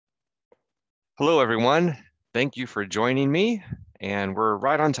Hello, everyone. Thank you for joining me. And we're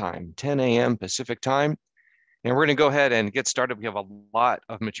right on time, 10 a.m. Pacific time. And we're going to go ahead and get started. We have a lot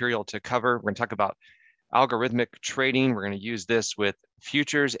of material to cover. We're going to talk about algorithmic trading. We're going to use this with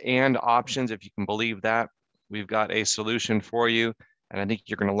futures and options, if you can believe that. We've got a solution for you, and I think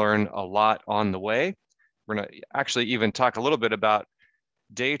you're going to learn a lot on the way. We're going to actually even talk a little bit about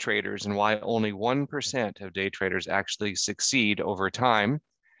day traders and why only 1% of day traders actually succeed over time.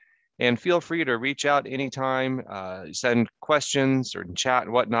 And feel free to reach out anytime, send questions or chat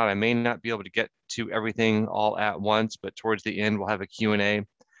and whatnot. I may not be able to get to everything all at once, but towards the end, we'll have a Q&A.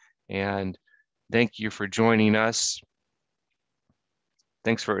 And thank you for joining us.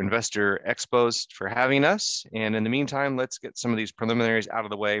 Thanks for Investor Expos for having us. And in the meantime, let's get some of these preliminaries out of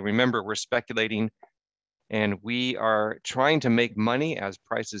the way. Remember, we're speculating and we are trying to make money as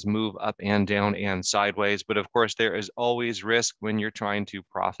prices move up and down and sideways. But of course, there is always risk when you're trying to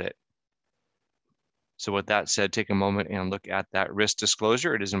profit. So with that said, take a moment and look at that risk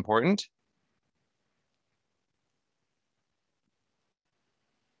disclosure. It is important.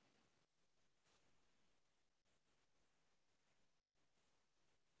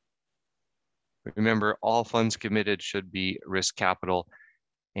 Remember, all funds committed should be risk capital,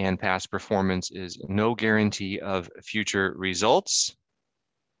 and past performance is no guarantee of future results.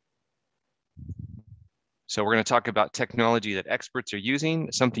 So we're going to talk about technology that experts are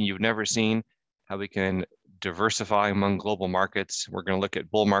using, something you've never seen, how we can diversify among global markets. We're going to look at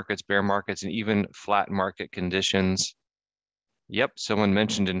bull markets, bear markets, and even flat market conditions. Yep, someone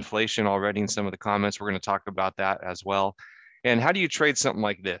mentioned inflation already in some of the comments. We're going to talk about that as well. And how do you trade something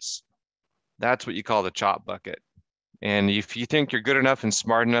like this? That's what you call the chop bucket. And if you think you're good enough and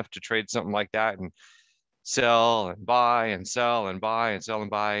smart enough to trade something like that and sell and buy and sell and buy and sell and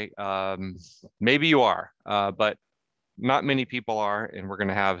buy, maybe you are, but not many people are. And we're going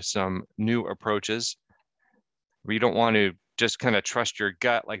to have some new approaches where you don't want to just kind of trust your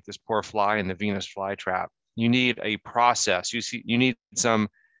gut like this poor fly in the Venus flytrap. You need a process. You need some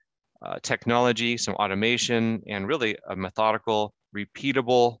technology, some automation, and really a methodical,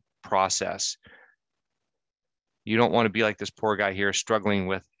 repeatable process. You don't want to be like this poor guy here struggling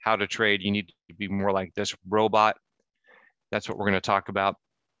with how to trade. You need to be more like this robot. That's what we're going to talk about.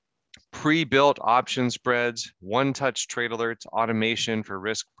 Pre-built option spreads, one-touch trade alerts, automation for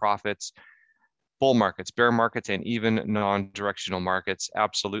risk profits, bull markets, bear markets, and even non-directional markets.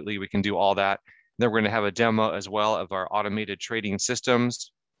 Absolutely, we can do all that. Then we're going to have a demo as well of our automated trading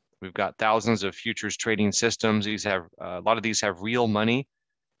systems. We've got thousands of futures trading systems. These have a lot of these have real money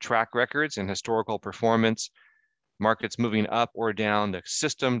track records and historical performance. Markets moving up or down. The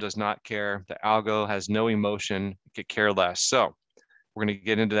system does not care. The algo has no emotion. It could care less. So we're going to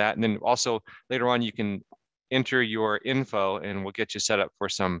get into that. And then also later on, you can enter your info and we'll get you set up for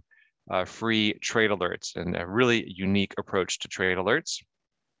some free trade alerts and a really unique approach to trade alerts.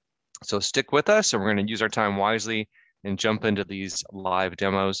 So stick with us, and we're going to use our time wisely and jump into these live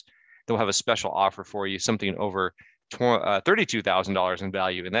demos. Then we'll have a special offer for you, something over $32,000 in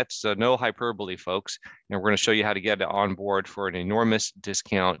value. And that's no hyperbole, folks. And we're going to show you how to get on board for an enormous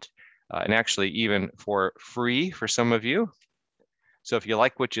discount and actually even for free for some of you. So if you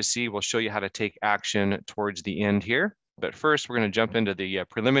like what you see, we'll show you how to take action towards the end here. But first, we're going to jump into the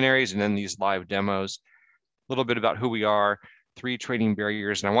preliminaries and then these live demos. A little bit about who we are, 3 trading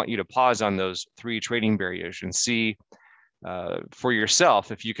barriers. And I want you to pause on those 3 trading barriers and see for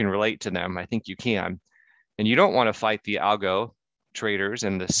yourself if you can relate to them. I think you can. And you don't want to fight the algo traders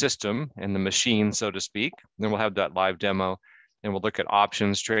and the system and the machine, so to speak. Then we'll have that live demo and we'll look at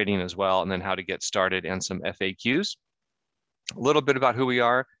options trading as well, and then how to get started and some FAQs. A little bit about who we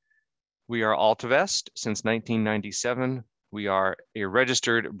are. We are Altivest since 1997. We are a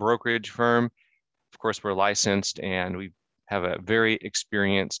registered brokerage firm. Of course, we're licensed and we have a very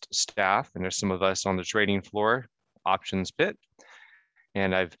experienced staff. And there's some of us on the trading floor, options pit.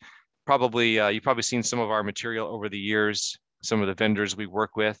 And you've probably seen some of our material over the years, some of the vendors we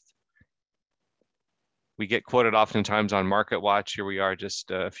work with. We get quoted oftentimes on Market Watch. Here we are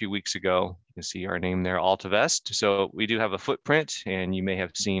just a few weeks ago. You can see our name there, Altivest. So we do have a footprint, and you may have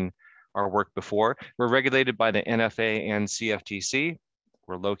seen our work before. We're regulated by the NFA and CFTC.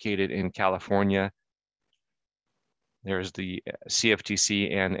 We're located in California. There's the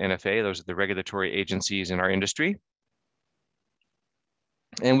CFTC and NFA. Those are the regulatory agencies in our industry.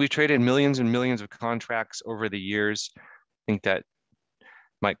 And we've traded millions and millions of contracts over the years. I think that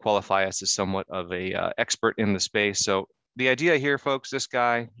might qualify us as somewhat of a expert in the space. So the idea here, folks, this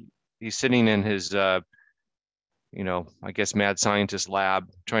guy, he's sitting in his, I guess, mad scientist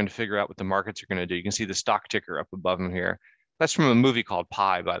lab trying to figure out what the markets are going to do. You can see the stock ticker up above him here. That's from a movie called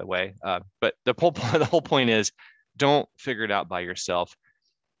Pi, by the way. But the whole point is, don't figure it out by yourself.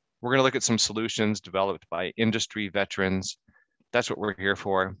 We're going to look at some solutions developed by industry veterans. That's what we're here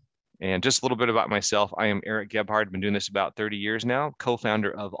for. And just a little bit about myself. I am Eric Gebhard. Been doing this about 30 years now,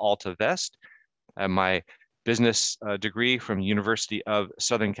 co-founder of AltaVest. My business degree from University of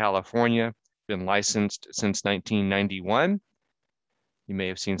Southern California. Been licensed since 1991. You may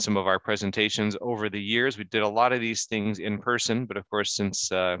have seen some of our presentations over the years. We did a lot of these things in person, but of course,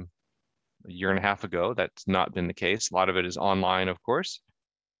 since a year and a half ago, that's not been the case. A lot of it is online, of course.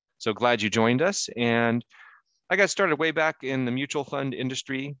 So glad you joined us. And I got started way back in the mutual fund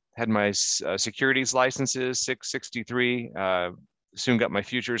industry, had my securities licenses, 663, soon got my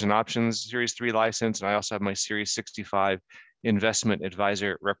futures and options Series 3 license, and I also have my Series 65 investment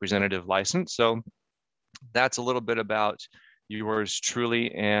advisor representative license. So that's a little bit about yours truly.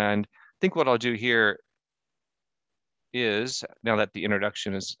 And I think what I'll do here is, now that the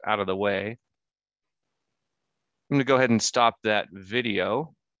introduction is out of the way, I'm going to go ahead and stop that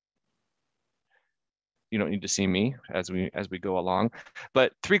video. You don't need to see me as we go along,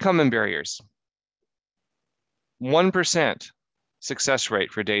 but 3 common barriers. 1% success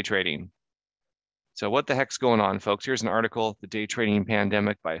rate for day trading. So what the heck's going on, folks? Here's an article, The Day Trading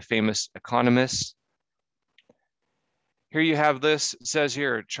Pandemic, by a famous economist. Here you have this, it says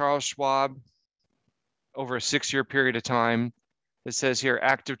here, Charles Schwab, over a 6-year period of time. It says here,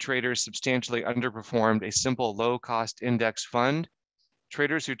 active traders substantially underperformed a simple low-cost index fund.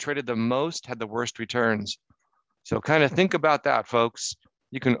 Traders who traded the most had the worst returns. So kind of think about that, folks.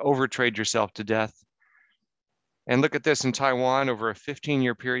 You can overtrade yourself to death. And look at this, in Taiwan, over a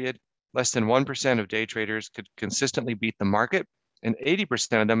 15-year period, less than 1% of day traders could consistently beat the market, and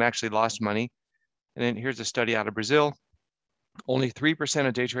 80% of them actually lost money. And then here's a study out of Brazil. Only 3%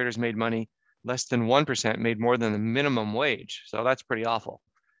 of day traders made money. Less than 1% made more than the minimum wage. So that's pretty awful.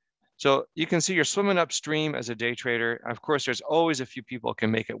 So you can see you're swimming upstream as a day trader. Of course, there's always a few people who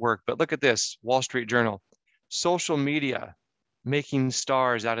can make it work, but look at this, Wall Street Journal. Social media making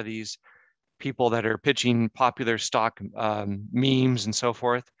stars out of these people that are pitching popular stock memes and so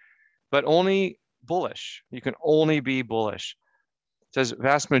forth, but only bullish. You can only be bullish. It says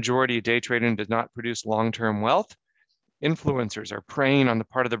vast majority of day trading does not produce long-term wealth. Influencers are preying on the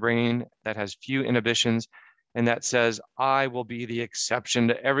part of the brain that has few inhibitions and that says, I will be the exception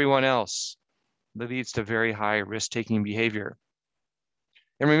to everyone else. That leads to very high risk-taking behavior.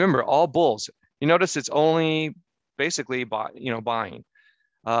 And remember, all bulls, you notice it's only basically buying.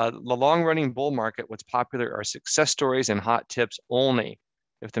 The long-running bull market, what's popular are success stories and hot tips only.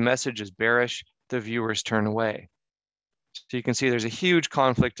 If the message is bearish, the viewers turn away. So you can see there's a huge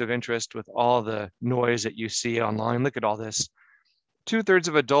conflict of interest with all the noise that you see online. Look at all this. 2/3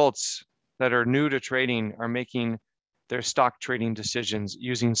 of adults that are new to trading are making their stock trading decisions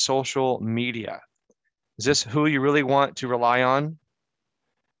using social media. Is this who you really want to rely on?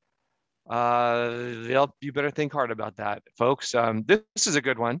 You better think hard about that, folks. This is a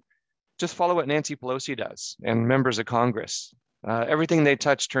good one. Just follow what Nancy Pelosi does and members of Congress. Everything they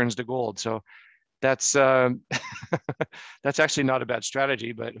touch turns to gold. So that's that's actually not a bad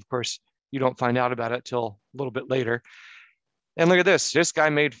strategy, but of course you don't find out about it till a little bit later. And look at this. This guy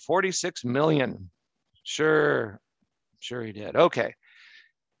made 46 million. Sure he did. Okay.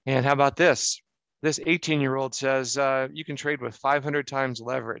 And how about this? This 18-year-old says you can trade with 500 times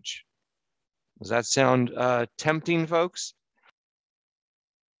leverage. Does that sound tempting, folks?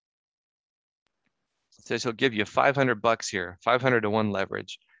 It says he'll give you $500 here, 500 to 1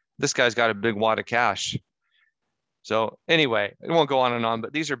 leverage. This guy's got a big wad of cash. So anyway, it won't go on and on,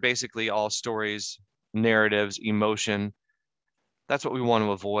 but these are basically all stories, narratives, emotion. That's what we want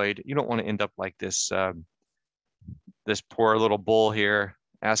to avoid. You don't want to end up like this, this poor little bull here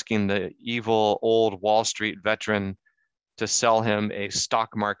asking the evil old Wall Street veteran to sell him a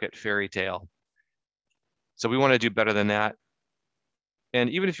stock market fairy tale. So we want to do better than that. And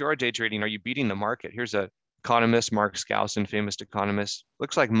even if you are day trading, are you beating the market? Here's a economist, Mark Skousen, famous economist.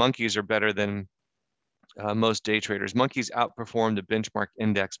 Looks like monkeys are better than most day traders. Monkeys outperform the benchmark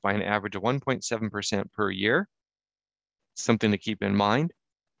index by an average of 1.7% per year. Something to keep in mind.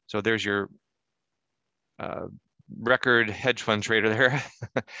 So there's your record hedge fund trader there.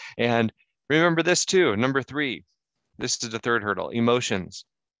 And remember this too, number 3. This is the 3rd hurdle, emotions.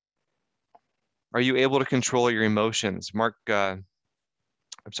 Are you able to control your emotions?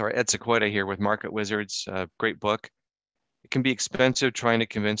 Ed Sequoia here with Market Wizards, great book. It can be expensive trying to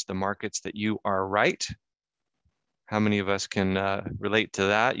convince the markets that you are right. How many of us can relate to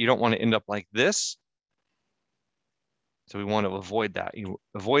that? You don't want to end up like this. So we want to avoid that. You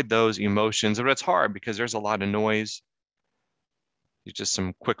avoid those emotions, but it's hard because there's a lot of noise. It's just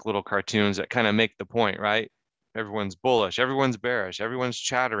some quick little cartoons that kind of make the point, right? Everyone's bullish, everyone's bearish, everyone's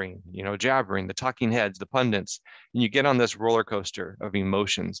chattering, jabbering, the talking heads, the pundits, and you get on this roller coaster of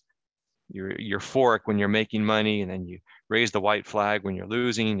emotions. You're euphoric when you're making money, and then you raise the white flag when you're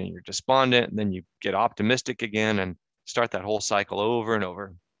losing, and you're despondent, and then you get optimistic again and start that whole cycle over and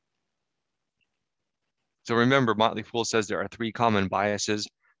over. So remember, Motley Fool says there are 3 common biases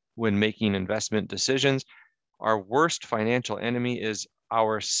when making investment decisions. Our worst financial enemy is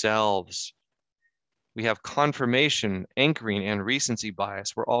ourselves. We have confirmation, anchoring, and recency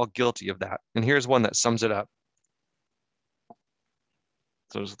bias. We're all guilty of that. And here's one that sums it up.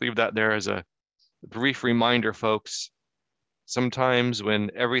 So just leave that there as a brief reminder, folks. Sometimes when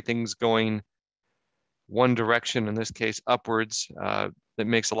everything's going one direction, in this case upwards, that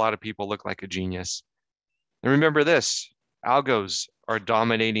makes a lot of people look like a genius. And remember this, algos are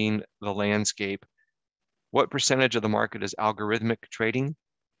dominating the landscape. What percentage of the market is algorithmic trading?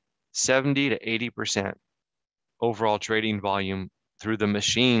 70 to 80% overall trading volume through the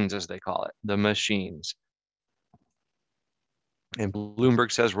machines, as they call it, the machines. And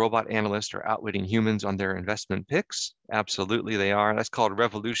Bloomberg says robot analysts are outwitting humans on their investment picks. Absolutely, they are. That's called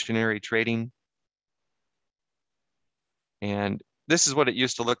revolutionary trading. And this is what it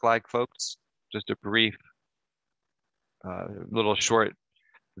used to look like, folks. Just a brief little short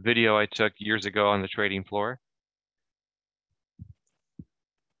video I took years ago on the trading floor.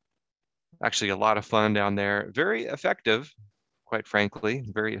 Actually, a lot of fun down there. Very effective, quite frankly,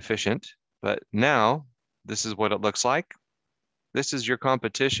 very efficient. But now this is what it looks like. This is your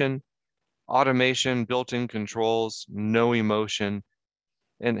competition, automation, built-in controls, no emotion.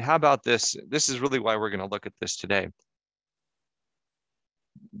 And how about this? This is really why we're going to look at this today.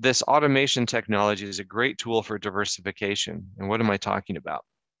 This automation technology is a great tool for diversification. And what am I talking about?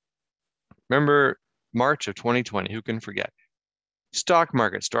 Remember March of 2020, who can forget? Stock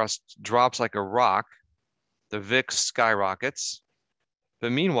market drops like a rock. The VIX skyrockets.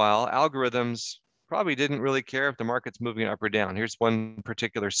 But meanwhile, algorithms probably didn't really care if the market's moving up or down. Here's one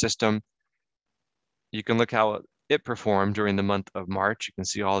particular system. You can look how it performed during the month of March. You can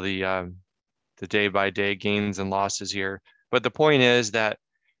see all the day-by-day gains and losses here. But the point is that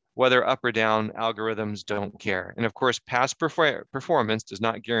whether up or down, algorithms don't care. And of course, past performance does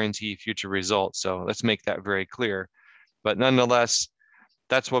not guarantee future results. So let's make that very clear. But nonetheless,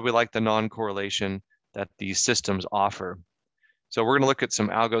 that's why we like the non-correlation that these systems offer. So we're going to look at some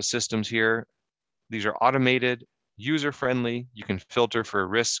algo systems here. These are automated, user-friendly. You can filter for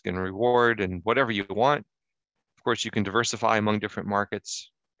risk and reward and whatever you want. Of course, you can diversify among different markets.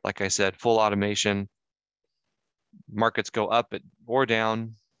 Like I said, full automation. Markets go up or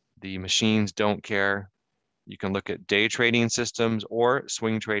down. The machines don't care. You can look at day trading systems or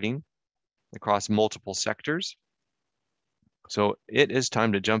swing trading across multiple sectors. So it is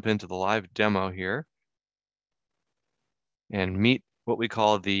time to jump into the live demo here and meet what we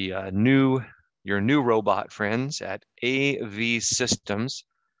call the your new robot friends at AV Systems.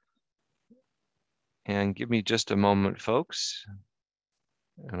 And give me just a moment, folks,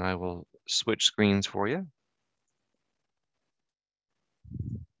 and I will switch screens for you.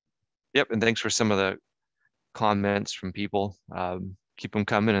 Yep, and thanks for some of the comments from people. Keep them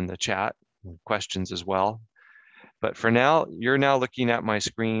coming in the chat, questions as well. But for now, you're now looking at my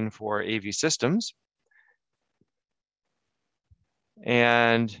screen for AV Systems.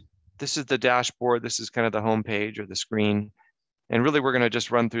 And this is the dashboard. This is kind of the home page or the screen. And really, we're going to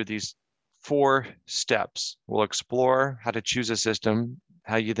just run through these 4 steps. We'll explore how to choose a system,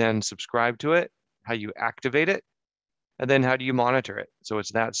 how you then subscribe to it, how you activate it, and then how do you monitor it. So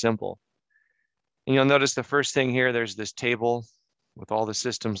it's that simple. And you'll notice the first thing here, there's this table with all the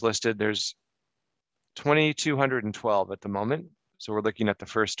systems listed. There's 2,212 at the moment. So we're looking at the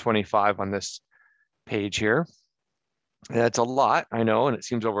first 25 on this page here. That's a lot, I know, and it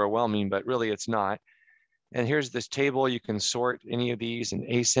seems overwhelming, but really it's not. And here's this table. You can sort any of these in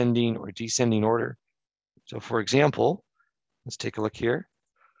ascending or descending order. So for example, let's take a look here.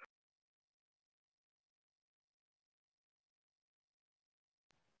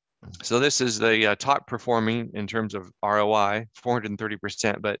 So this is the top performing in terms of ROI,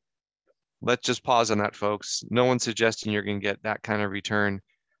 430%, but let's just pause on that, folks. No one's suggesting you're going to get that kind of return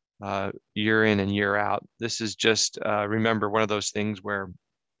year in and year out. This is just, remember, one of those things where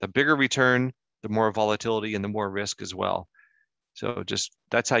the bigger return, the more volatility and the more risk as well. So just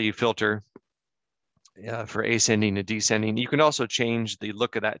that's how you filter for ascending and descending. You can also change the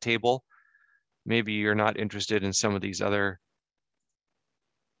look of that table. Maybe you're not interested in some of these other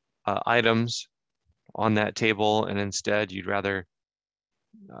items on that table, and instead you'd rather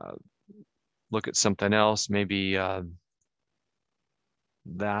look at something else, maybe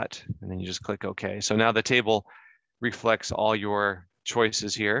that, and then you just click OK. So now the table reflects all your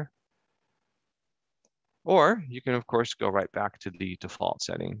choices here. Or you can, of course, go right back to the default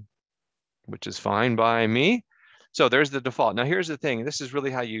setting, which is fine by me. So there's the default. Now here's the thing. This is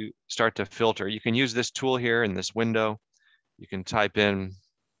really how you start to filter. You can use this tool here in this window. You can type in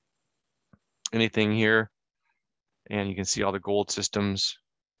anything here, and you can see all the gold systems.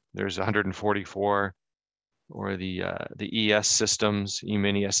 There's 144, or the ES systems,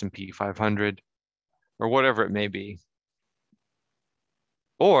 E-mini, S&P 500, or whatever it may be.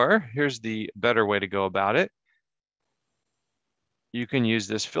 Or here's the better way to go about it. You can use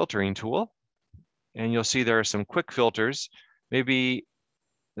this filtering tool, and you'll see there are some quick filters. Maybe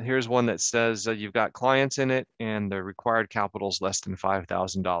here's one that says you've got clients in it and the required capital is less than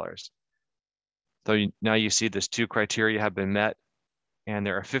 $5,000. So now you see this 2 criteria have been met, and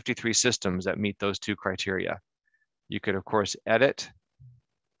there are 53 systems that meet those 2 criteria. You could, of course, edit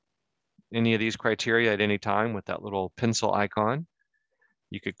any of these criteria at any time with that little pencil icon.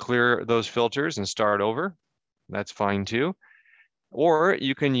 You could clear those filters and start over. That's fine too. Or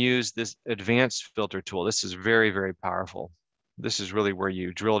you can use this advanced filter tool. This is very, very powerful. This is really where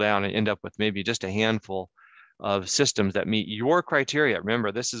you drill down and end up with maybe just a handful of systems that meet your criteria.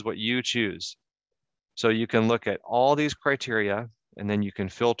 Remember, this is what you choose. So you can look at all these criteria, and then you can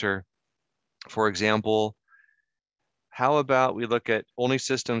filter. For example, how about we look at only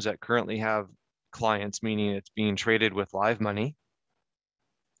systems that currently have clients, meaning it's being traded with live money.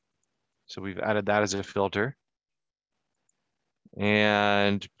 So we've added that as a filter.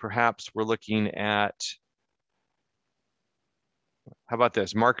 And perhaps we're looking at, how about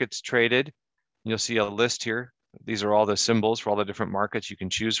this? Markets traded. You'll see a list here. These are all the symbols for all the different markets you can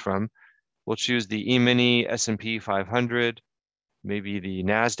choose from. We'll choose the E-mini, S&P 500, maybe the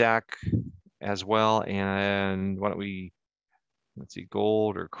NASDAQ as well. And why don't we, let's see,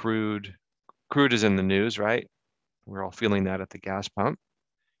 gold or crude. Crude is in the news, right? We're all feeling that at the gas pump.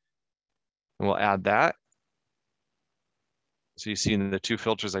 And we'll add that. So you see in the 2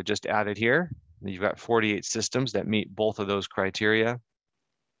 filters I just added here, you've got 48 systems that meet both of those criteria.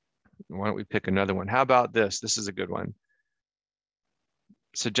 Why don't we pick another one? How about this? This is a good one.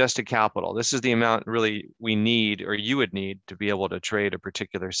 Suggested capital. This is the amount really we need, or you would need, to be able to trade a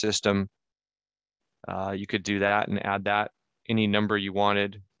particular system. You could do that and add that, any number you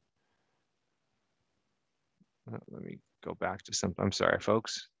wanted. Let me go back to something. I'm sorry,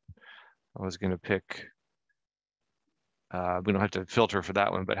 folks. I was going to pick, we don't have to filter for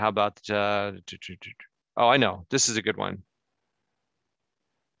that one, but how about, oh, I know, this is a good one.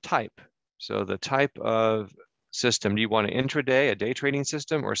 Type. So the type of system, do you want an intraday, a day trading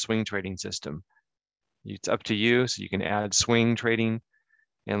system, or swing trading system? It's up to you. So you can add swing trading,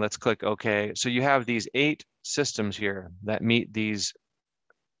 and let's click OK. So you have these 8 systems here that meet these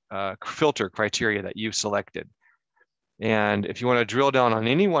filter criteria that you've selected. And if you want to drill down on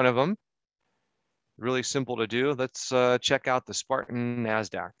any one of them, really simple to do. Let's check out the Spartan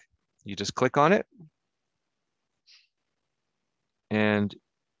NASDAQ. You just click on it, and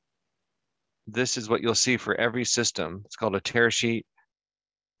this is what you'll see for every system. It's called a tear sheet.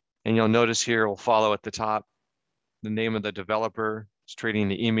 And you'll notice here, we'll follow at the top the name of the developer. It's trading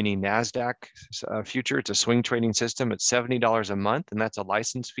the E-mini NASDAQ future. It's a swing trading system. It's $70 a month, and that's a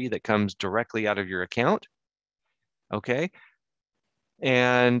license fee that comes directly out of your account. Okay.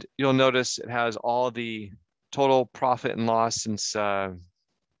 And you'll notice it has all the total profit and loss since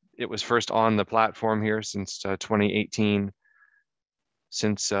it was first on the platform here, since 2018,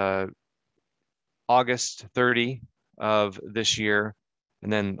 since August 30 of this year,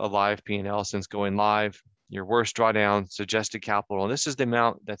 and then a live P&L since going live, your worst drawdown, suggested capital. And this is the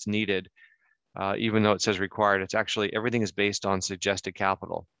amount that's needed, even though it says required. It's actually, everything is based on suggested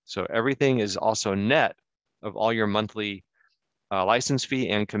capital. So everything is also net of all your monthly license fee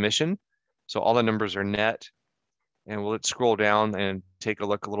and commission. So all the numbers are net. And let's scroll down and take a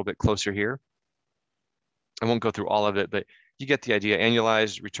look a little bit closer here. I won't go through all of it, but you get the idea.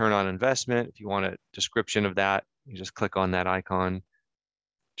 Annualized return on investment. If you want a description of that, you just click on that icon.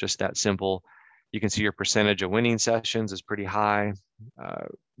 Just that simple. You can see your percentage of winning sessions is pretty high.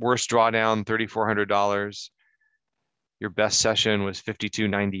 Worst drawdown, $3,400. Your best session was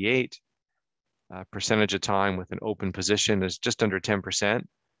 $52.98. Percentage of time with an open position is just under 10%.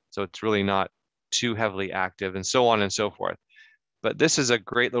 So it's really not too heavily active, and so on and so forth. But this is a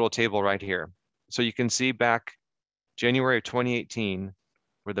great little table right here. So you can see back January of 2018,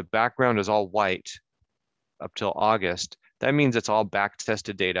 where the background is all white up till August. That means it's all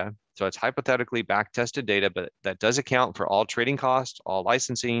back-tested data. So it's hypothetically back-tested data, but that does account for all trading costs, all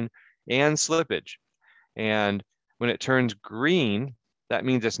licensing, and slippage. And when it turns green, that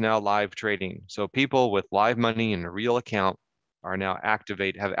means it's now live trading. So people with live money in a real account are now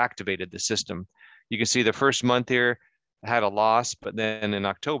have activated the system. You can see the first month here had a loss, but then in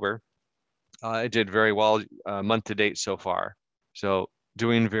October, it did very well month to date so far. So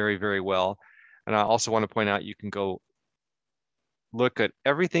doing very, very well. And I also want to point out, you can go look at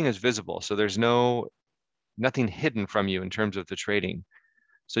everything is visible. So there's nothing hidden from you in terms of the trading.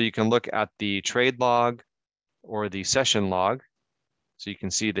 So you can look at the trade log or the session log. So you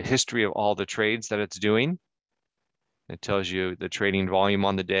can see the history of all the trades that it's doing. It tells you the trading volume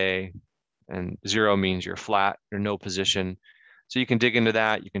on the day, and 0 means you're flat or no position. So you can dig into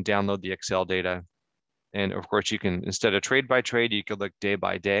that. You can download the Excel data. And of course, you can, instead of trade by trade, you could look day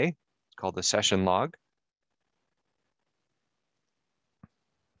by day. It's called the session log.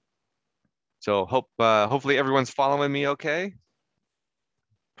 So hopefully everyone's following me okay.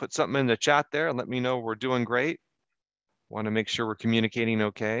 Put something in the chat there and let me know we're doing great. Want to make sure we're communicating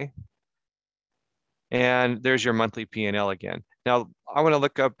okay. And there's your monthly P&L again. Now I want to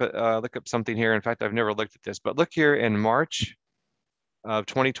look up something here. In fact, I've never looked at this, but look here in March of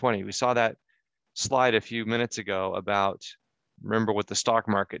 2020. We saw that slide a few minutes ago about, remember what the stock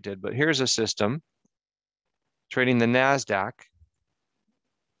market did, but here's a system trading the NASDAQ.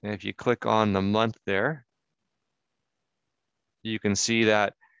 And if you click on the month there, you can see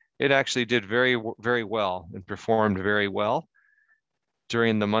that it actually did very, very well and performed very well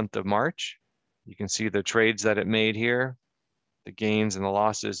during the month of March. You can see the trades that it made here, the gains and the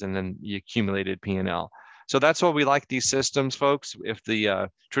losses, and then the accumulated P&L. So that's why we like these systems, folks. If the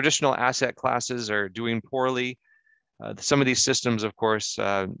traditional asset classes are doing poorly, some of these systems, of course,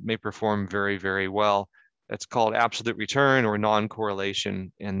 may perform very, very well. That's called absolute return or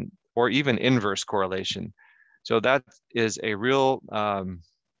non-correlation, or even inverse correlation. So that is a real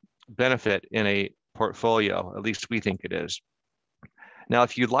benefit in a portfolio, at least we think it is. Now,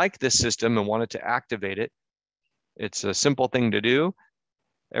 if you like this system and wanted to activate it, it's a simple thing to do.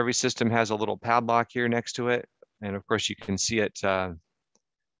 Every system has a little padlock here next to it. And of course, you can see it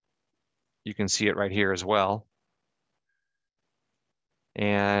right here as well.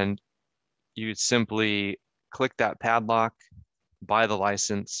 And you simply click that padlock, buy the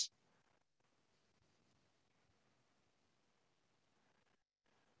license.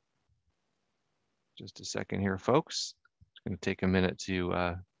 Just a second here, folks. It's going to take a minute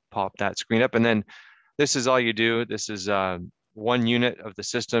to pop that screen up. And then this is all you do. This is 1 unit of the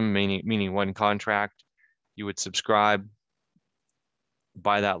system, meaning 1 contract. You would subscribe,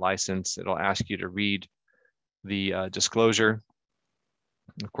 buy that license. It'll ask you to read the disclosure.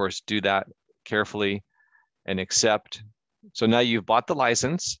 Of course, do that carefully and accept. So now you've bought the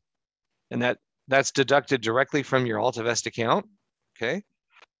license, and that's deducted directly from your AltaVest account, okay?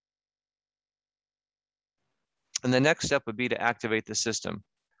 And the next step would be to activate the system.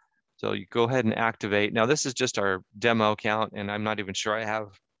 So you go ahead and activate. Now this is just our demo account, and I'm not even sure I have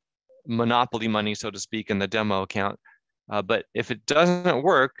monopoly money, so to speak, in the demo account. But if it doesn't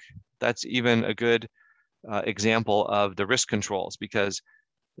work, that's even a good example of the risk controls, because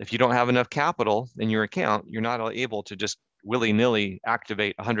if you don't have enough capital in your account, you're not able to just willy-nilly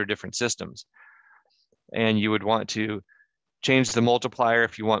activate 100 different systems. And you would want to change the multiplier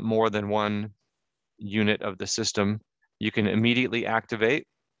if you want more than 1 unit of the system. You can immediately activate,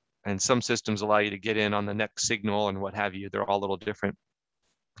 and some systems allow you to get in on the next signal and what have you. They're all a little different.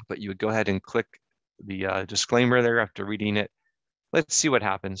 But you would go ahead and click the disclaimer there after reading it. Let's see what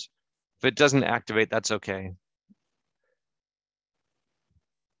happens. If it doesn't activate, that's okay.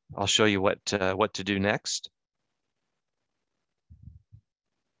 I'll show you what to do next.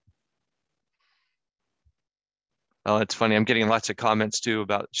 Oh, it's funny. I'm getting lots of comments too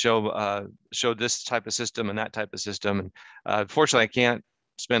about show this type of system and that type of system. And unfortunately, I can't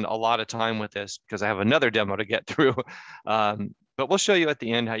spend a lot of time with this because I have another demo to get through. But we'll show you at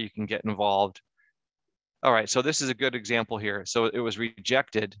the end how you can get involved. All right, so this is a good example here. So it was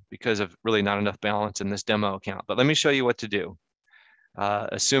rejected because of really not enough balance in this demo account. But let me show you what to do.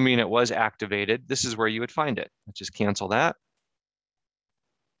 Assuming it was activated, this is where you would find it. Let's just cancel that.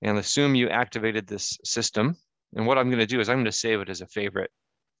 And assume you activated this system. And what I'm going to do is I'm going to save it as a favorite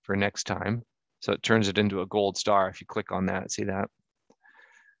for next time. So it turns it into a gold star if you click on that. See that?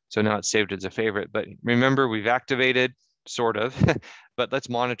 So now it's saved as a favorite. But remember, we've activated, sort of, but let's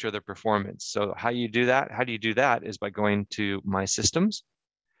monitor the performance. So how you do that? How do you do that is by going to My Systems.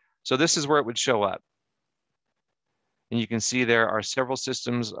 So this is where it would show up. And you can see there are several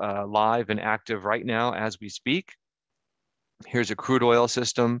systems live and active right now as we speak. Here's a crude oil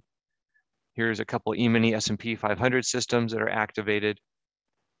system. Here's a couple E-mini S&P 500 systems that are activated.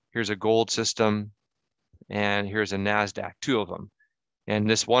 Here's a gold system, and here's a NASDAQ, 2 of them. And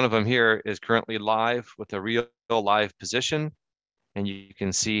this one of them here is currently live with a real live position. And you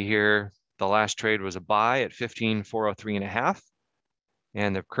can see here, the last trade was a buy at 15,403.5.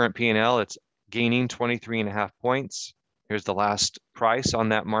 And the current P&L, it's gaining 23.5 points. Here's the last price on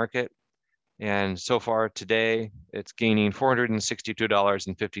that market. And so far today, it's gaining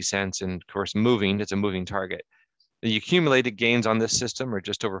 $462.50. And of course, moving, it's a moving target. The accumulated gains on this system are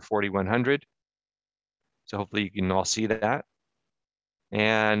just over 4,100. So hopefully you can all see that.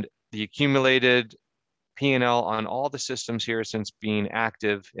 And the accumulated P&L on all the systems here since being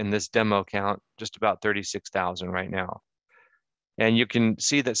active in this demo count, just about 36,000 right now. And you can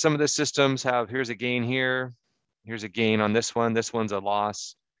see that some of the systems have, here's a gain here, here's a gain on this one's a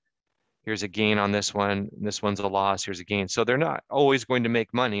loss, here's a gain on this one, this one's a loss, here's a gain. So they're not always going to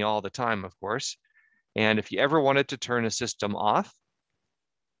make money all the time, of course. And if you ever wanted to turn a system off,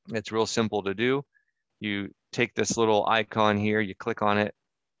 it's real simple to do. You take this little icon here, you click on it,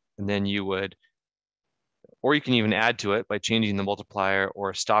 and then you would, or you can even add to it by changing the multiplier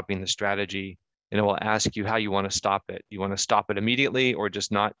or stopping the strategy, and it will ask you how you want to stop it. You want to stop it immediately or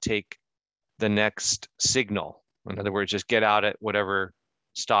just not take the next signal. In other words, just get out at whatever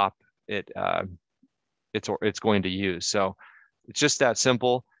stop it's going to use. So it's just that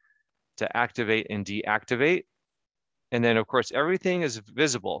simple to activate and deactivate. And then of course, everything is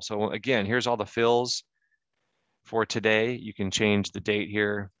visible. So again, here's all the fills for today. You can change the date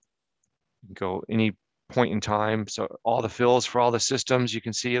here, you can go any point in time. So all the fills for all the systems, you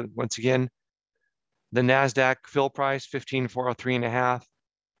can see once again, the NASDAQ fill price, 15,403.5.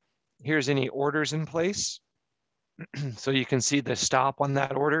 Here's any orders in place. So you can see the stop on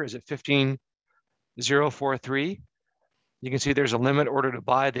that order is at 15,043. You can see there's a limit order to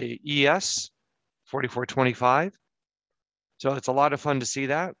buy the ES, 44.25. So it's a lot of fun to see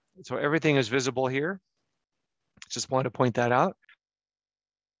that. So everything is visible here. Just wanted to point that out.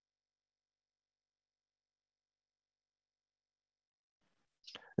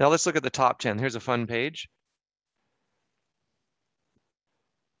 Now let's look at the top 10. Here's a fun page.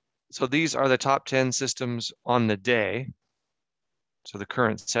 So these are the top 10 systems on the day. So the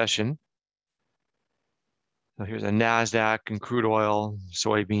current session. So here's a NASDAQ and crude oil,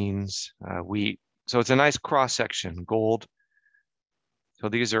 soybeans, wheat. So it's a nice cross section, gold. So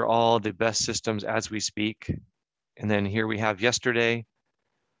these are all the best systems as we speak. And then here we have yesterday. You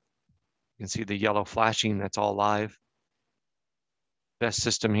can see the yellow flashing, that's all live. Best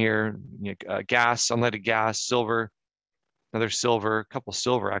system here, gas, unleaded gas, silver, another silver, a couple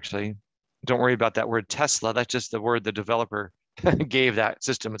silver actually. Don't worry about that word Tesla. That's just the word the developer gave that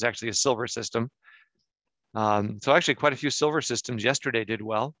system. It's actually a silver system. So actually quite a few silver systems yesterday did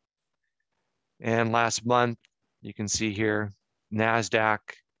well. And last month, you can see here, NASDAQ,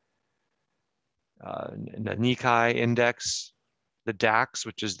 the Nikkei index, the DAX,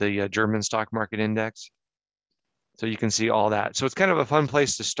 which is the German stock market index. So you can see all that. So it's kind of a fun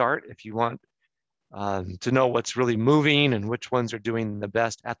place to start if you want to know what's really moving and which ones are doing the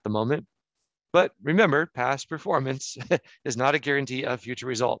best at the moment. But remember, past performance is not a guarantee of future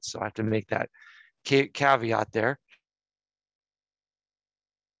results. So I have to make that caveat there.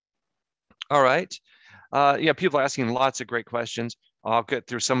 All right. Yeah, people are asking lots of great questions. I'll get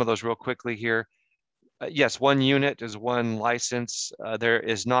through some of those real quickly here. Yes, one unit is one license. There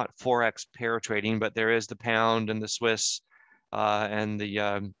is not Forex pair trading, but there is the pound and the Swiss and the,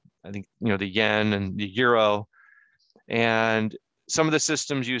 I think, the yen and the euro. And some of the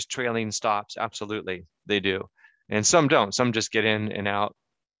systems use trailing stops. Absolutely, they do. And some don't. Some just get in and out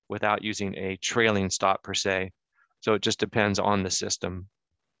without using a trailing stop per se. So it just depends on the system.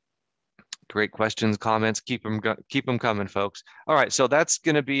 Great questions, comments. Keep them coming, folks. All right, so that's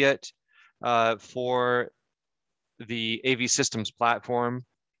going to be it for the AV Systems platform.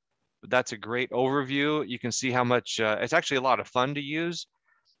 That's a great overview. You can see how much it's actually a lot of fun to use,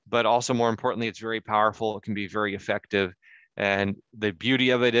 but also more importantly, it's very powerful. It can be very effective. And the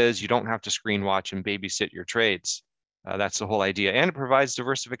beauty of it is you don't have to screen watch and babysit your trades. That's the whole idea. And it provides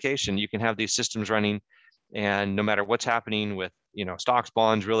diversification. You can have these systems running, and no matter what's happening with stocks,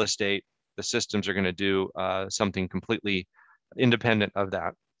 bonds, real estate, the systems are going to do something completely independent of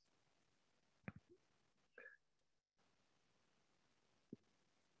that.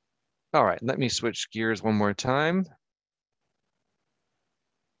 All right, let me switch gears one more time.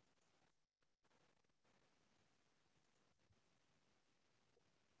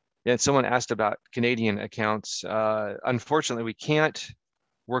 Yeah, someone asked about Canadian accounts. Unfortunately, we can't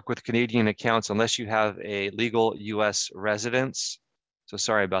work with Canadian accounts unless you have a legal US residence. So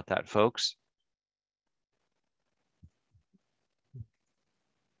sorry about that, folks.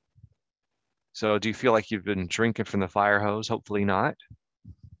 So do you feel like you've been drinking from the fire hose? Hopefully not.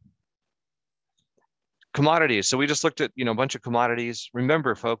 Commodities. So we just looked at, a bunch of commodities.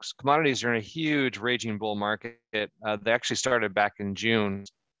 Remember, folks, commodities are in a huge raging bull market. They actually started back in June.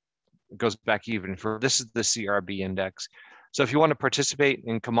 It goes back even for this is the CRB index. So if you want to participate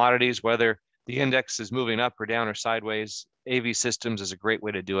in commodities, whether the index is moving up or down or sideways, AV Systems is a great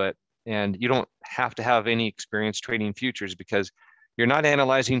way to do it. And you don't have to have any experience trading futures because you're not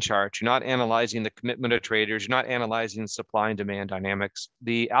analyzing charts. You're not analyzing the commitment of traders. You're not analyzing supply and demand dynamics.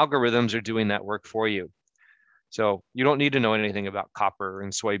 The algorithms are doing that work for you. So you don't need to know anything about copper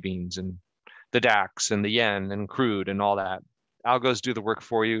and soybeans and the DAX and the yen and crude and all that. Algos do the work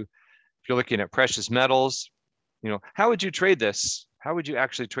for you. If you're looking at precious metals, how would you trade this? How would you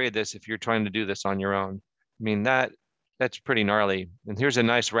actually trade this if you're trying to do this on your own? I mean, that's pretty gnarly. And here's a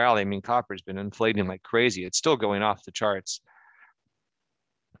nice rally. I mean, copper's been inflating like crazy. It's still going off the charts.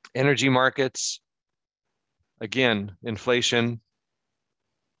 Energy markets, again, inflation.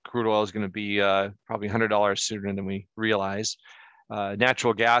 Crude oil is going to be probably $100 sooner than we realize.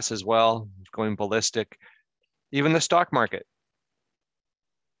 Natural gas as well, going ballistic. Even the stock market.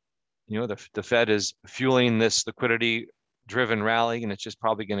 The Fed is fueling this liquidity-driven rally, and it's just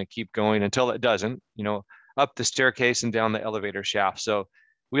probably going to keep going until it doesn't, up the staircase and down the elevator shaft. So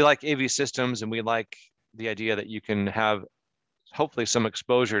we like AV Systems, and we like the idea that you can have hopefully some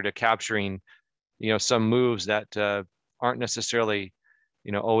exposure to capturing, some moves that aren't necessarily,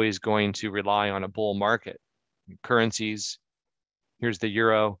 always going to rely on a bull market. Currencies, here's the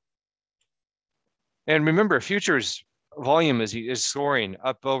euro. And remember, futures volume is soaring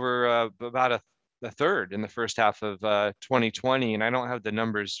up over about a third in the first half of 2020. And I don't have the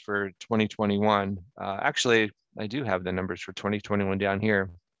numbers for 2021. Actually, I do have the numbers for 2021 down here.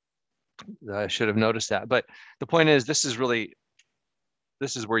 I should have noticed that. But the point is, this is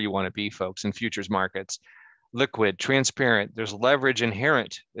where you want to be, folks, in futures markets. Liquid, transparent, there's leverage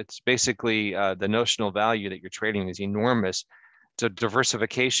inherent. It's basically the notional value that you're trading is enormous. It's a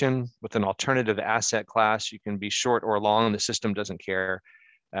diversification with an alternative asset class. You can be short or long. The system doesn't care.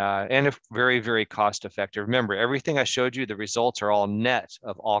 And if very, very cost effective. Remember, everything I showed you, the results are all net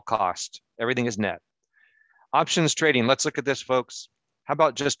of all cost. Everything is net. Options trading. Let's look at this, folks. How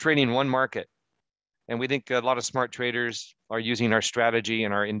about just trading one market? And we think a lot of smart traders are using our strategy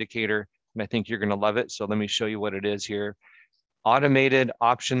and our indicator, and I think you're going to love it. So let me show you what it is here. Automated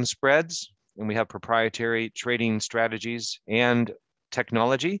option spreads, and we have proprietary trading strategies and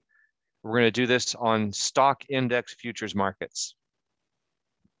technology. We're going to do this on stock index futures markets.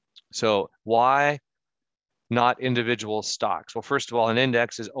 So why not individual stocks? Well, first of all, an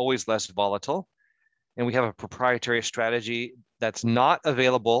index is always less volatile, and we have a proprietary strategy that's not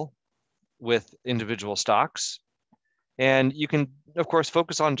available with individual stocks. And you can, of course,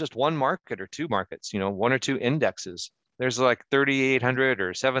 focus on just one market or two markets, one or two indexes. There's like 3,800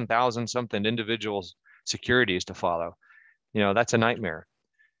 or 7,000 something individual securities to follow. That's a nightmare.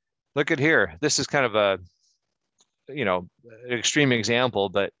 Look at here. This is kind of an extreme example,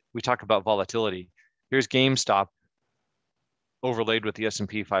 but we talk about volatility. Here's GameStop overlaid with the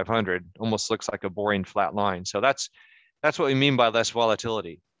S&P 500. Almost looks like a boring flat line. So that's what we mean by less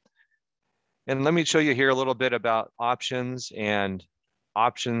volatility. And let me show you here a little bit about options and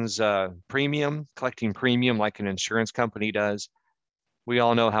options premium, collecting premium like an insurance company does. We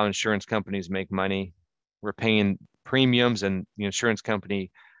all know how insurance companies make money. We're paying premiums, and the insurance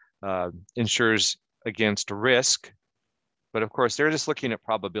company insures against risk. But of course, they're just looking at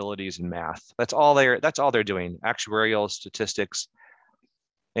probabilities and math. That's all they're doing, actuarial statistics.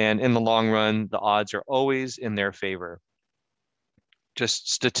 And in the long run, the odds are always in their favor.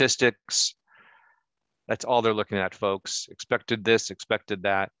 Just statistics. That's all they're looking at, folks. Expected this, expected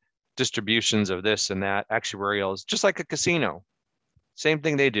that, distributions of this and that, actuarials, just like a casino. Same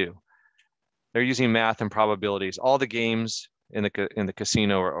thing they do. They're using math and probabilities. All the games in the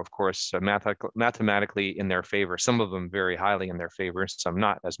casino are, of course, mathematically in their favor. Some of them very highly in their favor, some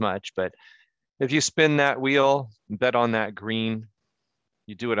not as much. But if you spin that wheel, bet on that green,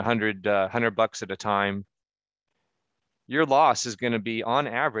 you do it $100 at a time, your loss is going to be, on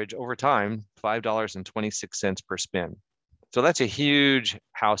average, over time, $5.26 per spin. So that's a huge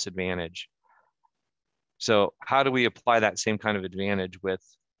house advantage. So how do we apply that same kind of advantage with,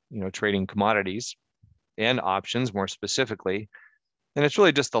 trading commodities and options more specifically? And it's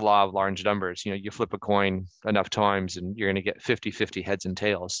really just the law of large numbers. You flip a coin enough times and you're going to get 50-50 heads and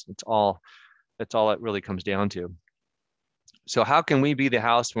tails. That's all it really comes down to. So how can we be the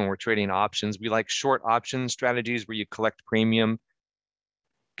house when we're trading options? We like short option strategies where you collect premium.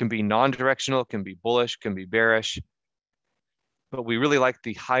 Can be non-directional, can be bullish, can be bearish. But we really like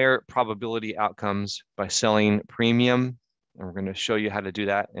the higher probability outcomes by selling premium And we're going to show you how to do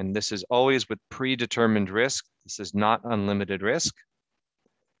that. And this is always with predetermined risk. This is not unlimited risk.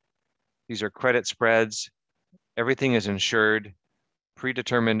 These are credit spreads. Everything is insured,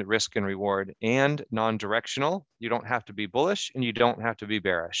 predetermined risk and reward, and non-directional. You don't have to be bullish and you don't have to be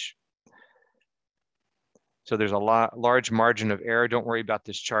bearish. So there's a large margin of error. Don't worry about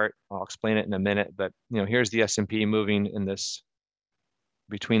this chart. I'll explain it in a minute, but here's the S&P moving in this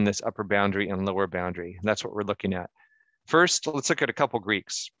between this upper boundary and lower boundary. And that's what we're looking at. First, let's look at a couple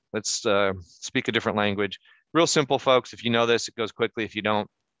Greeks. Let's speak a different language. Real simple, folks. If you know this, it goes quickly. If you don't,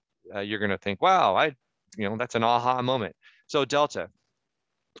 you're going to think, wow, that's an aha moment. So delta,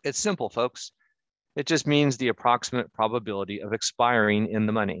 it's simple, folks. It just means the approximate probability of expiring in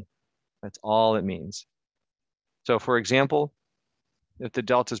the money. That's all it means. So for example, if the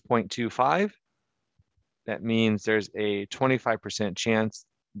delta is 0.25, that means there's a 25% chance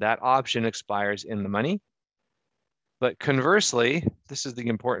that option expires in the money. But conversely, this is the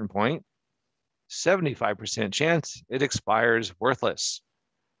important point, 75% chance it expires worthless.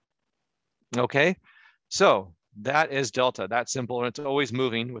 Okay, so that is delta. That's simple, and it's always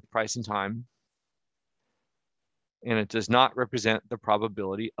moving with price and time. And it does not represent the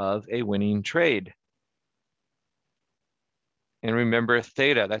probability of a winning trade. And remember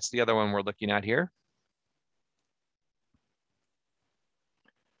theta, that's the other one we're looking at here.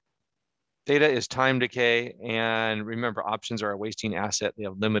 Theta is time decay, and remember options are a wasting asset. They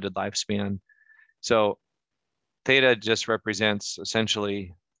have limited lifespan. So theta just represents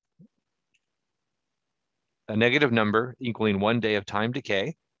essentially a negative number equaling 1 day of time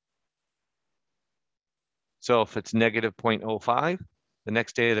decay. So if it's negative 0.05, the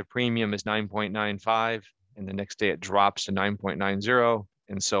next day the premium is 9.95, and the next day it drops to 9.90,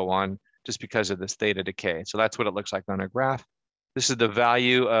 and so on, just because of this theta decay. So that's what it looks like on our graph. This is the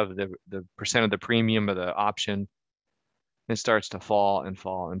value of the percent of the premium of the option. It starts to fall and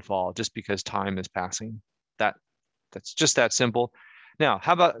fall and fall just because time is passing. That's just that simple. Now,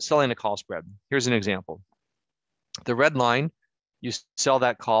 how about selling a call spread? Here's an example. The red line, you sell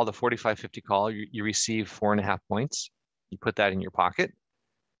that call, the 45.50 call, you receive 4.5 points. You put that in your pocket.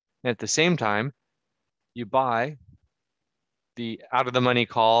 And at the same time, you buy the out of the money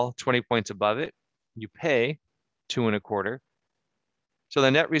call, 20 points above it. You pay 2.25. So the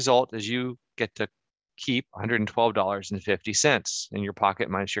net result is you get to keep $112.50 in your pocket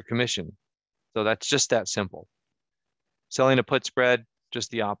minus your commission. So that's just that simple. Selling a put spread, just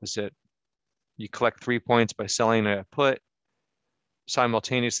the opposite. You collect 3 points by selling a put,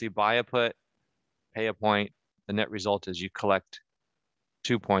 simultaneously buy a put, pay a point. The net result is you collect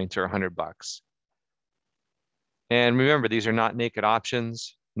 2 points or $100. And remember, these are not naked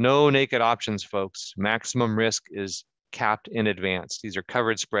options. No naked options, folks. Maximum risk is capped in advance. These are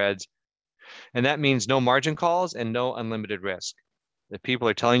covered spreads. And that means no margin calls and no unlimited risk. If people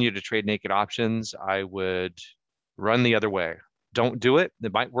are telling you to trade naked options, I would run the other way. Don't do it.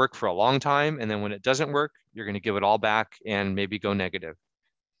 It might work for a long time. And then when it doesn't work, you're going to give it all back and maybe go negative.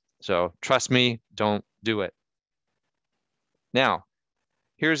 So trust me, don't do it. Now,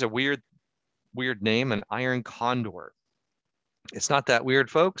 here's a weird name, an iron condor. It's not that weird,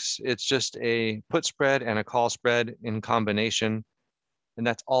 folks. It's just a put spread and a call spread in combination. And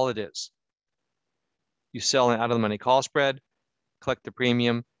that's all it is. You sell an out of the money call spread, collect the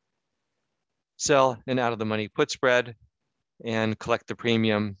premium, sell an out of the money put spread, and collect the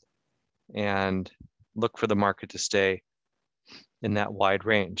premium and look for the market to stay in that wide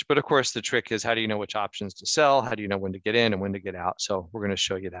range. But of course, the trick is, how do you know which options to sell? How do you know when to get in and when to get out? So we're going to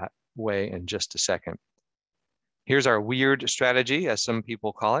show you that way in just a second. Here's our weird strategy, as some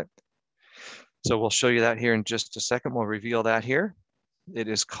people call it. So we'll show you that here in just a second. We'll reveal that here. It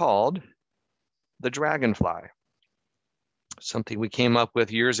is called the dragonfly. Something we came up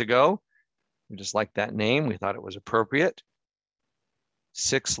with years ago. We just liked that name. We thought it was appropriate.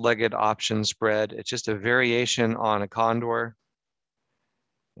 6-legged option spread. It's just a variation on a condor.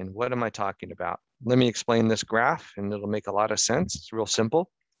 And what am I talking about? Let me explain this graph and it'll make a lot of sense. It's real simple.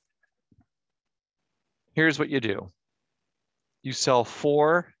 Here's what you do. You sell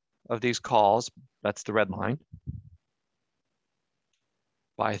 4 of these calls. That's the red line.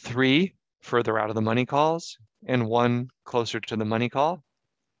 Buy 3 further out of the money calls and 1 closer to the money call.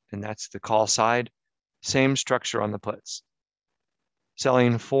 And that's the call side. Same structure on the puts.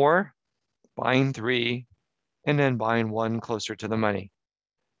 Selling 4, buying 3, and then buying 1 closer to the money.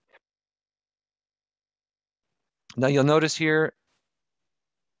 Now you'll notice here,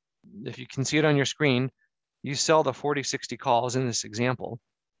 if you can see it on your screen, you sell the 40-60 calls in this example,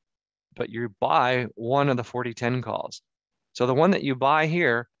 but you buy 1 of the 40-10 calls. So the one that you buy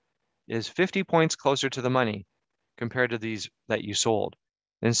here is 50 points closer to the money compared to these that you sold.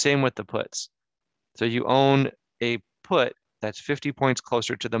 And same with the puts. So you own a put that's 50 points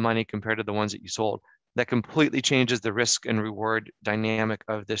closer to the money compared to the ones that you sold. That completely changes the risk and reward dynamic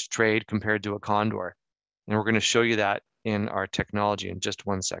of this trade compared to a condor. And we're going to show you that in our technology in just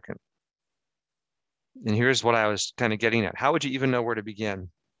 1 second. And here's what I was kind of getting at. How would you even know where to begin?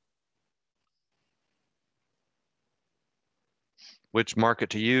 Which market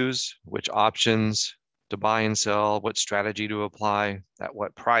to use, which options to buy and sell, what strategy to apply, at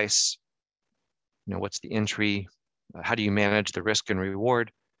what price, what's the entry, how do you manage the risk and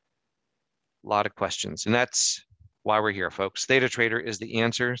reward? A lot of questions. And that's why we're here, folks. Theta Trader is the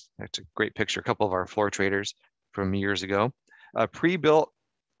answer. That's a great picture, a couple of our floor traders from years ago. Pre-built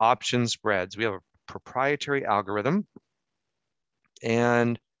option spreads. We have a proprietary algorithm,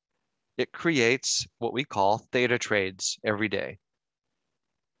 and it creates what we call theta trades every day.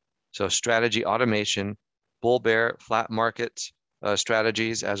 So strategy automation, bull, bear, flat market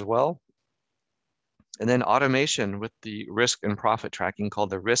strategies as well. And then automation with the risk and profit tracking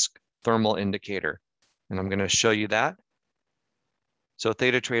called the risk thermal indicator. And I'm going to show you that. So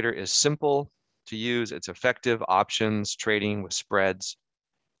Theta Trader is simple to use. It's effective options trading with spreads.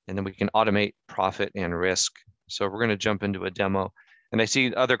 And then we can automate profit and risk. So we're going to jump into a demo. And I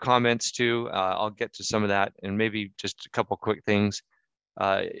see other comments too. I'll get to some of that and maybe just a couple quick things.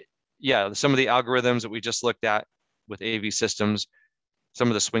 Yeah, some of the algorithms that we just looked at with AV systems, some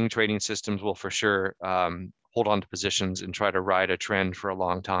of the swing trading systems will for sure hold on to positions and try to ride a trend for a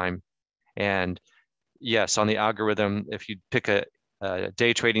long time. And yes, on the algorithm, if you pick a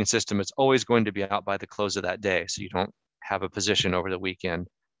day trading system, it's always going to be out by the close of that day. So you don't have a position over the weekend.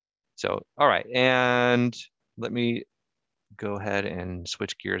 So, all right. And let me go ahead and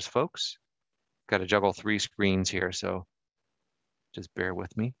switch gears, folks. Got to juggle 3 screens here. So just bear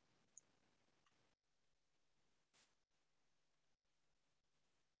with me.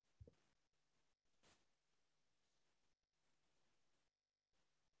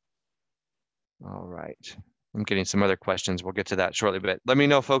 All right. I'm getting some other questions. We'll get to that shortly, but let me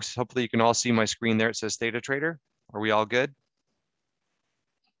know, folks. Hopefully you can all see my screen there. It says Theta Trader. Are we all good?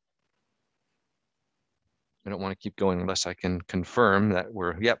 I don't want to keep going unless I can confirm that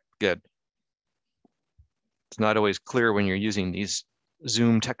yep, good. It's not always clear when you're using these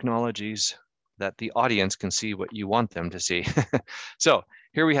Zoom technologies that the audience can see what you want them to see. So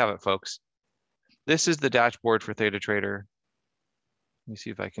here we have it, folks. This is the dashboard for Theta Trader. Let me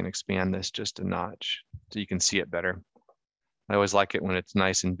see if I can expand this just a notch so you can see it better. I always like it when it's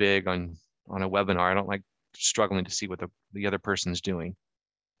nice and big on a webinar. I don't like struggling to see what the other person's doing.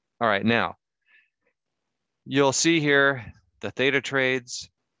 All right, now you'll see here the Theta trades,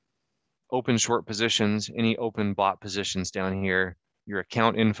 open short positions, any open bought positions down here, your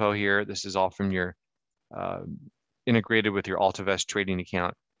account info here. This is all from your integrated with your AltaVest trading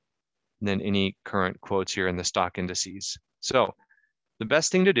account. And then any current quotes here in the stock indices. So the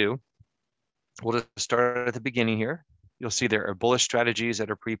best thing to do, we'll just start at the beginning here. You'll see there are bullish strategies that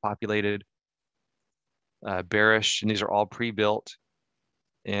are pre-populated, bearish, and these are all pre-built.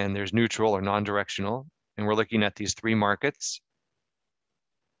 And there's neutral or non-directional. And we're looking at these 3 markets,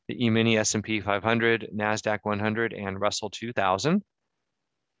 the E-mini, S&P 500, NASDAQ 100, and Russell 2000.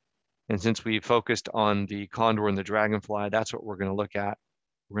 And since we focused on the condor and the dragonfly, that's what we're going to look at.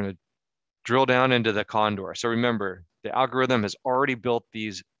 We're going to drill down into the condor. So remember, the algorithm has already built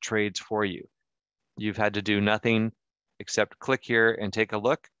these trades for you. You've had to do nothing except click here and take a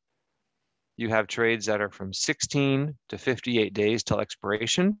look. You have trades that are from 16 to 58 days till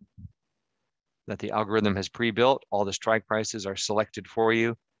expiration that the algorithm has pre-built. All the strike prices are selected for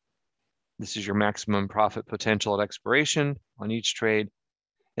you. This is your maximum profit potential at expiration on each trade.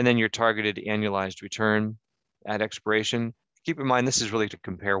 And then your targeted annualized return at expiration. Keep in mind, this is really to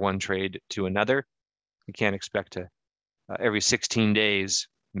compare one trade to another. You can't expect to every 16 days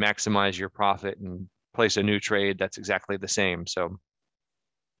maximize your profit and place a new trade that's exactly the same. So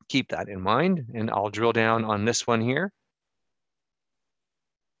keep that in mind. And I'll drill down on this one here.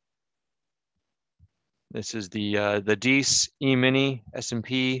 This is the DEES, E-mini,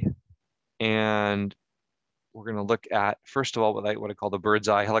 S&P, and we're going to look at, first of all, what I call the bird's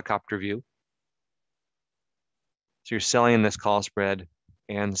eye helicopter view. So you're selling this call spread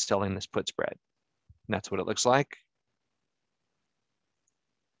and selling this put spread. And that's what it looks like.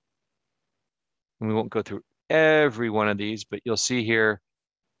 And we won't go through every one of these, but you'll see here,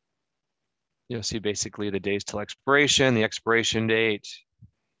 you'll see basically the days till expiration, the expiration date,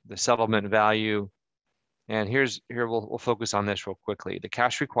 the settlement value. And here we'll focus on this real quickly. The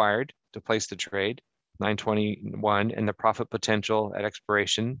cash required to place the trade, 921, and the profit potential at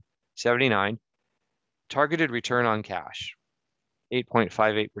expiration, 79. targeted return on cash,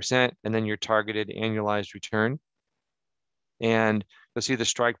 8.58%, and then your targeted annualized return. And you'll see the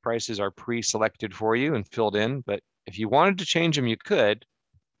strike prices are pre-selected for you and filled in, but if you wanted to change them, you could,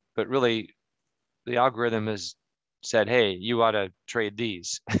 but really the algorithm has said, hey, you ought to trade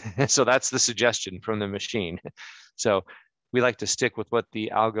these. So that's the suggestion from the machine. So we like to stick with what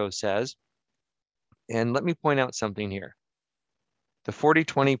the algo says. And let me point out something here. The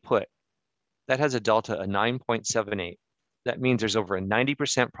 40-20 put, that has a delta of 9.78. That means there's over a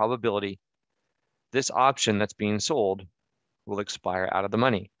 90% probability this option that's being sold will expire out of the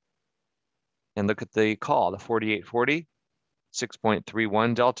money. And look at the call, the 48-40,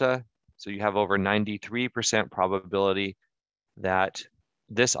 6.31 delta. So you have over 93% probability that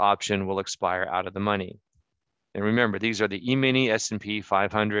this option will expire out of the money. And remember, these are the E-mini S&P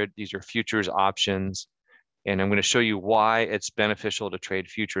 500. These are futures options. And I'm going to show you why it's beneficial to trade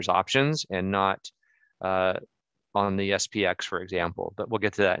futures options and not on the SPX, for example. But we'll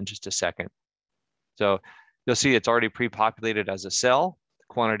get to that in just a second. So you'll see it's already pre-populated as a sell. The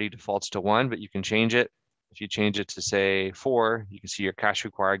quantity defaults to 1, but you can change it. If you change it to, say, 4, you can see your cash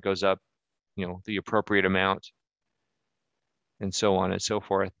required goes up, the appropriate amount, and so on and so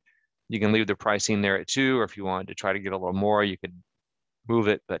forth. You can leave the pricing there at 2, or if you wanted to try to get a little more, you could move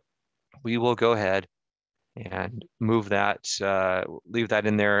it, but we will go ahead and move that, leave that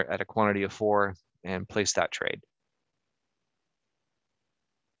in there at a quantity of 4 and place that trade.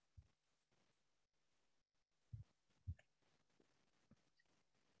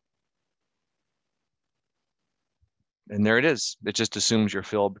 And there it is. It just assumes you're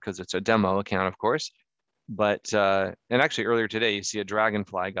filled because it's a demo account, of course. But, and actually earlier today, you see a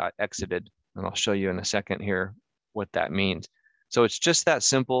dragonfly got exited, and I'll show you in a second here what that means. So it's just that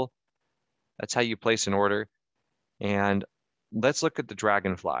simple. That's how you place an order. And let's look at the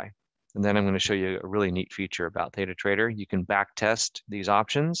dragonfly. And then I'm going to show you a really neat feature about Theta Trader. You can back test these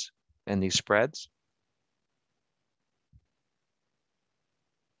options and these spreads.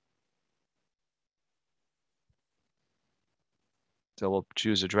 So we'll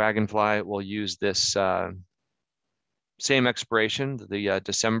choose a dragonfly. We'll use this same expiration, the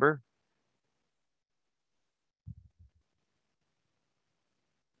December.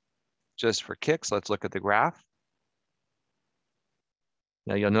 Just for kicks, let's look at the graph.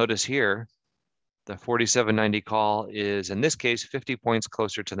 Now you'll notice here, the 47.90 call is, in this case, 50 points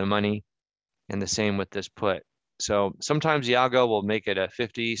closer to the money, and the same with this put. So sometimes the algo will make it a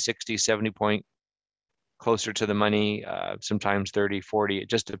 50, 60, 70 point closer to the money, sometimes 30, 40. It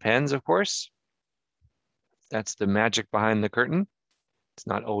just depends, of course. That's the magic behind the curtain. It's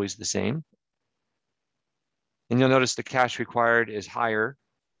not always the same. And you'll notice the cash required is higher,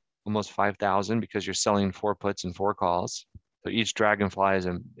 almost 5,000, because you're selling 4 puts and 4 calls. So each dragonfly is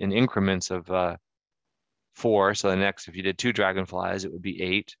in increments of 4. So the next, if you did 2 dragonflies, it would be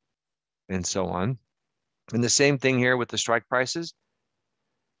 8, and so on. And the same thing here with the strike prices.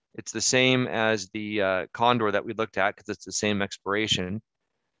 It's the same as the condor that we looked at because it's the same expiration.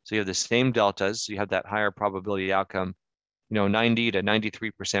 So you have the same deltas. So you have that higher probability outcome, 90 to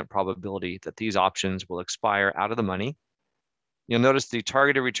 93% probability that these options will expire out of the money. You'll notice the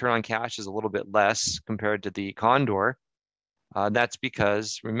targeted return on cash is a little bit less compared to the condor. That's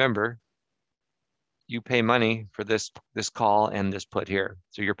because, remember, you pay money for this call and this put here.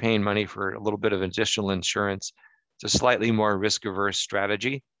 So you're paying money for a little bit of additional insurance. It's a slightly more risk-averse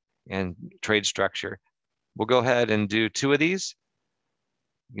strategy and trade structure. We'll go ahead and do 2 of these.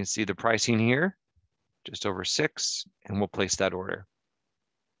 You can see the pricing here, just over 6, and we'll place that order.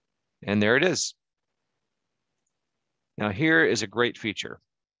 And there it is. Now here is a great feature.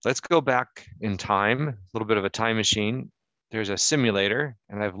 Let's go back in time, a little bit of a time machine. There's a simulator,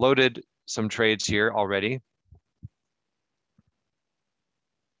 and I've loaded some trades here already.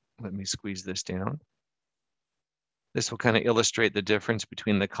 Let me squeeze this down. This will kind of illustrate the difference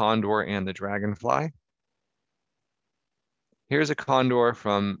between the condor and the dragonfly. Here's a condor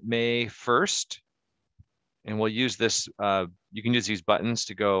from May 1st, and we'll use this. You can use these buttons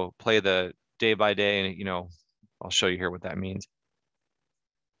to go play the day by day, and I'll show you here what that means.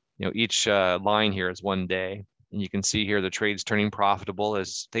 Each line here is 1 day, and you can see here the trade's turning profitable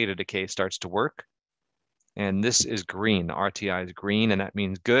as theta decay starts to work. And this is green. The RTI is green, and that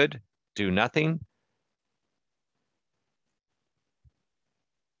means good, do nothing.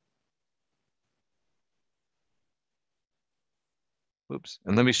 Oops.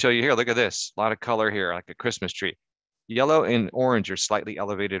 And let me show you here. Look at this. A lot of color here, like a Christmas tree. Yellow and orange are slightly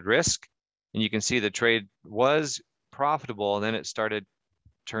elevated risk. And you can see the trade was profitable, and then it started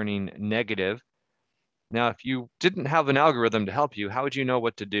turning negative. Now, if you didn't have an algorithm to help you, how would you know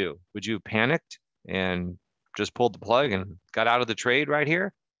what to do? Would you have panicked? and just pulled the plug and got out of the trade right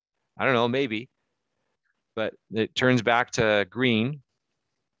here. I don't know, maybe, but it turns back to green.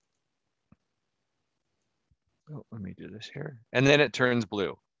 Oh, let me do this here. And then it turns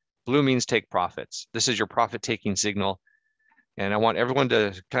blue. Blue means take profits. This is your profit taking signal. And I want everyone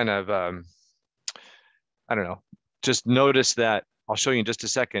to kind of, I don't know, just notice that. I'll show you in just a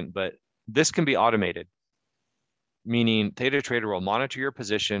second, but this can be automated, meaning Theta Trader will monitor your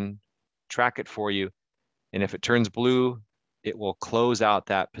position, track it for you. And if it turns blue, it will close out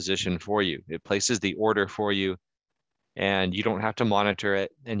that position for you. It places the order for you, and you don't have to monitor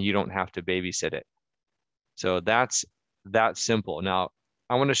it, and you don't have to babysit it. So that's that simple. Now,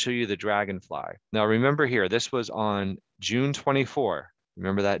 I want to show you the dragonfly. Now, remember here, this was on June 24.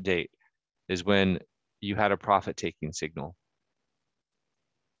 Remember that date is when you had a profit-taking signal.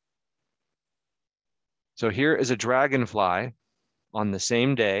 So here is a dragonfly on the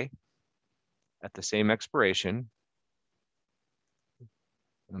same day at the same expiration.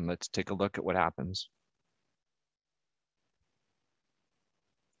 And let's take a look at what happens.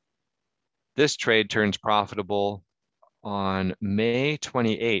 This trade turns profitable on May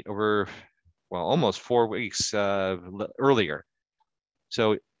 28, over, well, almost 4 weeks earlier.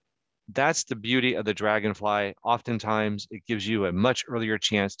 So that's the beauty of the dragonfly. Oftentimes, it gives you a much earlier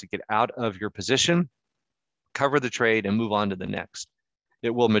chance to get out of your position, cover the trade, and move on to the next. It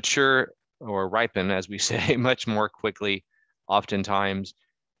will mature or ripen, as we say, much more quickly, oftentimes,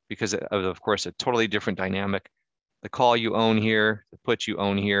 because of course, a totally different dynamic. The call you own here, the put you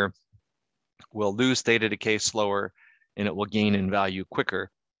own here, will lose theta decay slower, and it will gain in value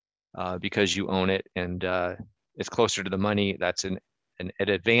quicker because you own it and it's closer to the money. That's an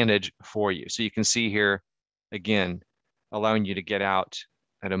advantage for you. So you can see here, again, allowing you to get out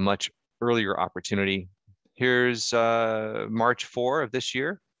at a much earlier opportunity. Here's March 4 of this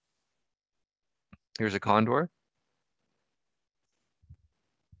year. Here's a condor.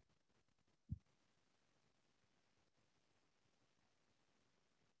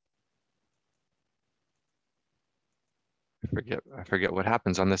 I forget what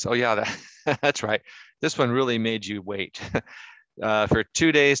happens on this. Oh yeah, that's right. This one really made you wait. For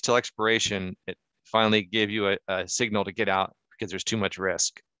 2 days till expiration, it finally gave you a signal to get out because there's too much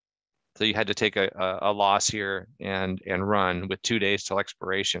risk. So you had to take a loss here and run with 2 days till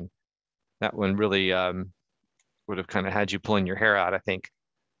expiration. That one really would have kind of had you pulling your hair out, I think.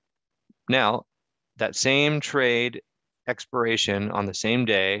 Now, that same trade expiration on the same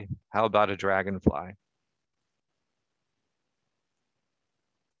day, how about a dragonfly?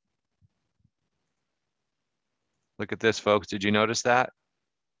 Look at this, folks. Did you notice that?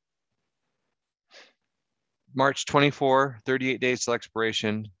 March 24, 38 days till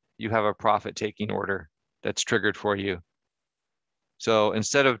expiration, you have a profit-taking order that's triggered for you. So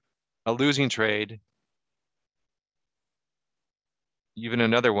instead of a losing trade, even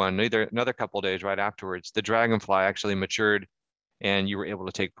another one, another couple of days right afterwards, the dragonfly actually matured and you were able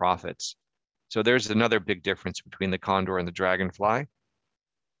to take profits. So there's another big difference between the condor and the dragonfly.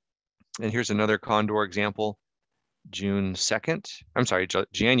 And here's another condor example, January 2nd.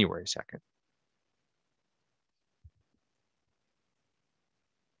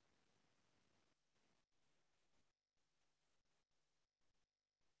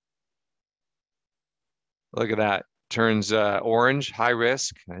 Look at that. Turns orange, high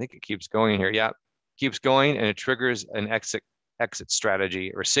risk. I think it keeps going here. Yeah, keeps going, and it triggers an exit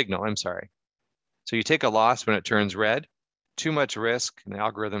strategy or signal. I'm sorry. So you take a loss when it turns red. Too much risk, and the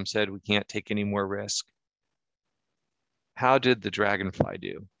algorithm said we can't take any more risk. How did the dragonfly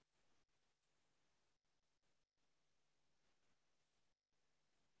do?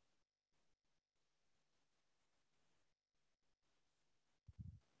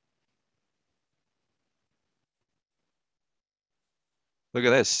 Look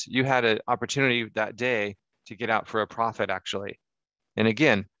at this. You had an opportunity that day to get out for a profit, actually. And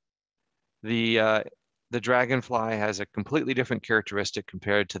again, the dragonfly has a completely different characteristic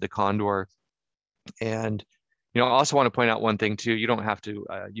compared to the condor. And I also want to point out one thing too. You don't have to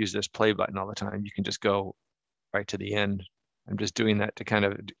use this play button all the time. You can just go right to the end. I'm just doing that to kind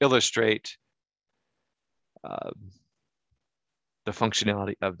of illustrate the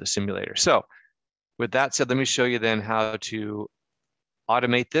functionality of the simulator. So with that said, let me show you then how to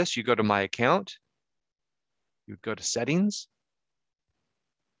automate this. You go to My Account, you go to Settings,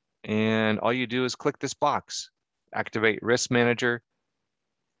 and all you do is click this box, activate Risk Manager,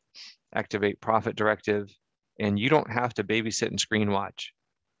 activate Profit Directive, and you don't have to babysit and screen watch.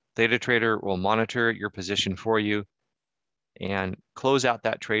 Theta Trader will monitor your position for you and close out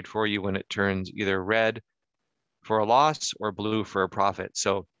that trade for you when it turns either red for a loss or blue for a profit.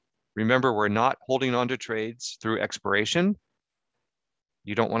 So Remember, we're not holding on to trades through expiration.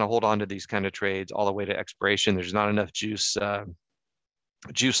 You don't want to hold on to these kind of trades all the way to expiration. There's not enough juice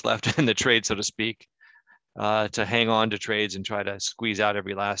left in the trade, so to speak, to hang on to trades and try to squeeze out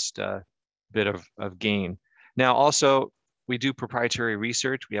every last bit of gain. Now, also, we do proprietary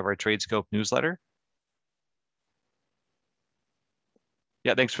research. We have our TradeScope newsletter.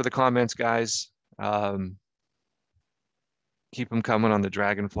 Yeah, thanks for the comments, guys. Keep them coming on the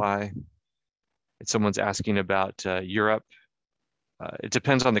Dragonfly. If someone's asking about Europe, it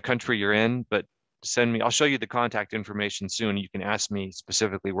depends on the country you're in, but send me, I'll show you the contact information soon. You can ask me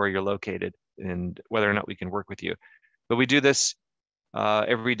specifically where you're located and whether or not we can work with you. But we do this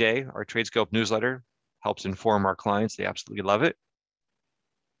every day. Our TradeScope newsletter helps inform our clients. They absolutely love it.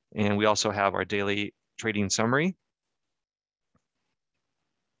 And we also have our daily trading summary.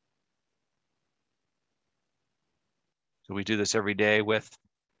 So we do this every day with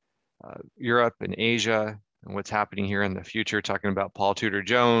Europe and Asia and what's happening here in the future, talking about Paul Tudor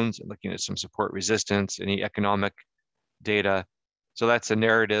Jones and looking at some support resistance, any economic data. So that's a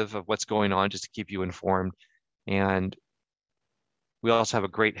narrative of what's going on just to keep you informed. And we also have a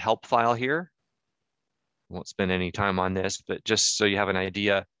great help file here. I won't spend any time on this, but just so you have an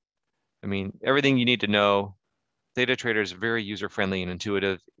idea, I mean, everything you need to know, Theta Trader is very user-friendly and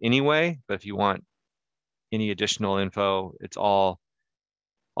intuitive anyway, but if you want any additional info, it's all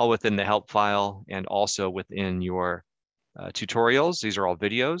within the help file and also within your tutorials. These are all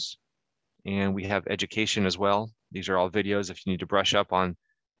videos, and we have education as well. These are all videos if you need to brush up on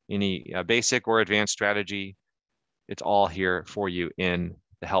any basic or advanced strategy. It's all here for you in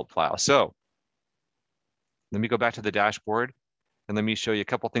the help file. So let me go back to the dashboard and let me show you a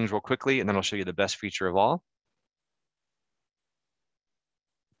couple things real quickly, and then I'll show you the best feature of all.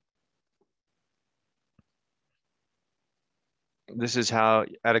 This is how,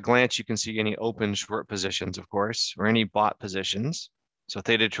 at a glance, you can see any open short positions, of course, or any bought positions. So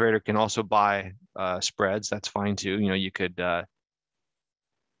Theta Trader can also buy spreads. That's fine too. You know, you could,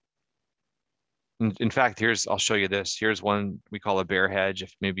 in fact, I'll show you this. Here's one we call a bear hedge.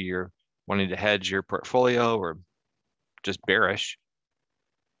 If maybe you're wanting to hedge your portfolio or just bearish,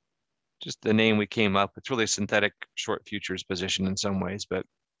 just the name we came up. It's really a synthetic short futures position in some ways, but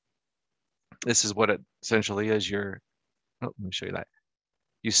this is what it essentially is. Let me show you that.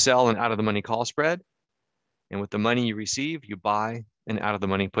 You sell an out of the money call spread, and with the money you receive, you buy an out of the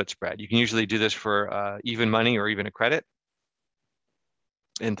money put spread. You can usually do this for even money or even a credit.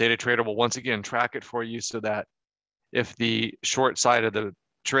 And Theta Trader will once again track it for you so that if the short side of the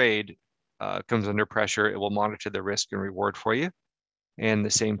trade comes under pressure, it will monitor the risk and reward for you. And the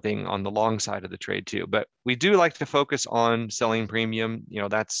same thing on the long side of the trade too. But we do like to focus on selling premium. You know,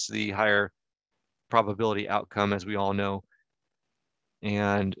 that's the higher probability outcome, as we all know.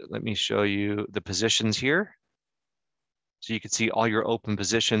 And let me show you the positions here. So you can see all your open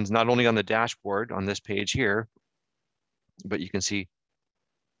positions, not only on the dashboard on this page here, but you can see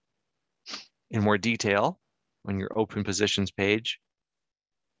in more detail on your open positions page.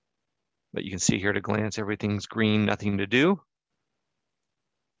 But you can see here at a glance, everything's green, nothing to do.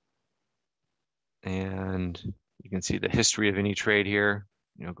 And you can see the history of any trade here,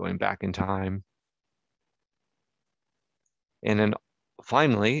 you know, going back in time. And then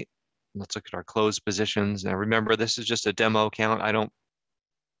finally, let's look at our closed positions. Now remember, this is just a demo count. I don't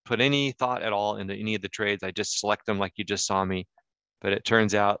put any thought at all into any of the trades. I just select them like you just saw me. But it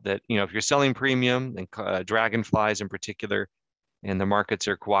turns out that, you know, if you're selling premium and dragonflies in particular, and the markets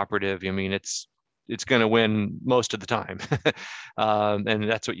are cooperative, I mean, it's going to win most of the time. And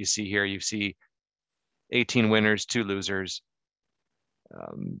that's what you see here. You see 18 winners, 2 losers,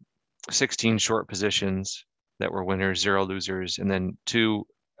 16 short positions that were winners, 0 losers, and then 2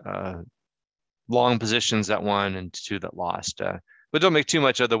 long positions that won and 2 that lost. But don't make too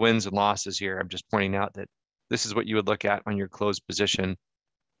much of the wins and losses here. I'm just pointing out that this is what you would look at on your closed position.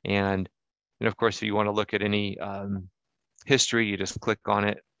 And of course, if you want to look at any history, you just click on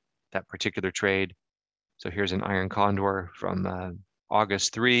it, that particular trade. So here's an iron condor from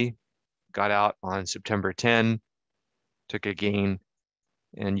August 3, got out on September 10, took a gain,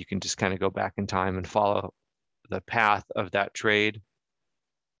 and you can just kind of go back in time and follow the path of that trade.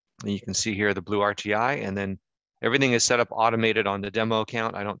 And you can see here the blue RTI, and then everything is set up automated on the demo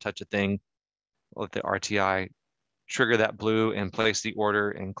account. I don't touch a thing. Let the RTI trigger that blue and place the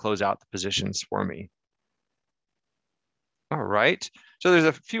order and close out the positions for me. All right. So there's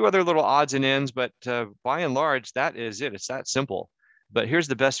a few other little odds and ends, but by and large, that is it. It's that simple. But here's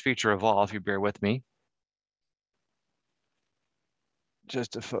the best feature of all, if you bear with me.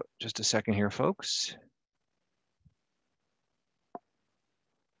 Just a second here, folks.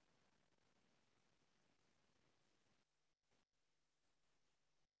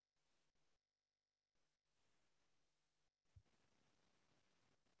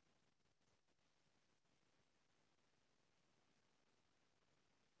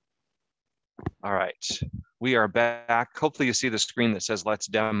 All right, we are back. Hopefully you see the screen that says let's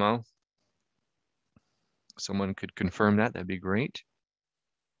demo. Someone could confirm that, that'd be great.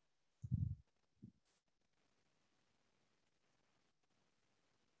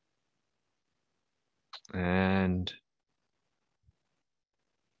 And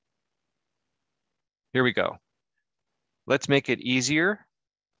here we go. Let's make it easier.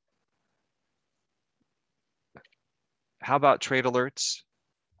 How about trade alerts?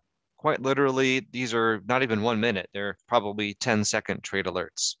 Quite literally, these are not even 1 minute. They're probably 10-second trade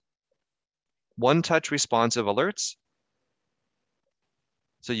alerts. One-touch responsive alerts.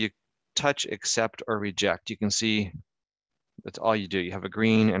 So you touch, accept, or reject. You can see that's all you do. You have a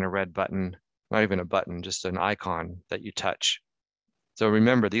green and a red button, not even a button, just an icon that you touch. So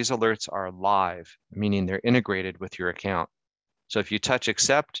remember, these alerts are live, meaning they're integrated with your account. So if you touch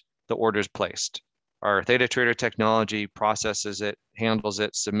accept, the order's placed. Our Theta Trader technology processes it, handles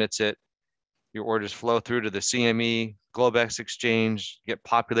it, submits it. Your orders flow through to the CME, Globex exchange, get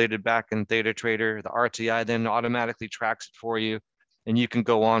populated back in Theta Trader. The RTI then automatically tracks it for you, and you can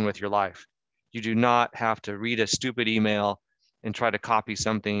go on with your life. You do not have to read a stupid email and try to copy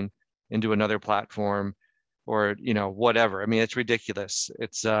something into another platform or, whatever. I mean, it's ridiculous.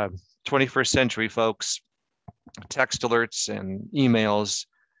 It's 21st century, folks. Text alerts and emails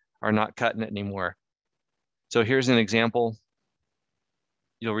are not cutting it anymore. So here's an example.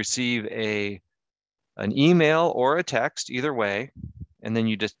 You'll receive an email or a text, either way, and then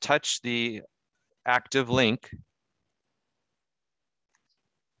you just touch the active link.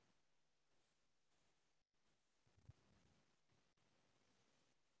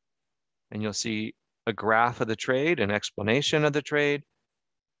 And you'll see a graph of the trade, an explanation of the trade.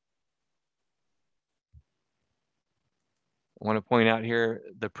 I want to point out here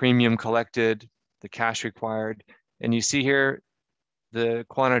the premium collected, the cash required, and you see here the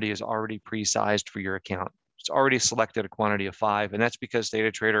quantity is already pre-sized for your account. It's already selected a quantity of 5, and that's because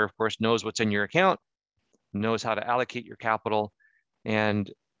Theta Trader, of course, knows what's in your account, knows how to allocate your capital,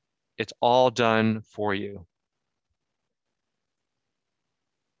 and it's all done for you.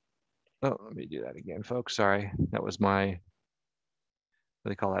 Oh, let me do that again, folks. Sorry, that was my, what do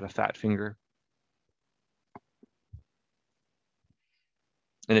they call that, a fat finger.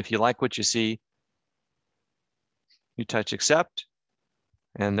 And if you like what you see, you touch accept,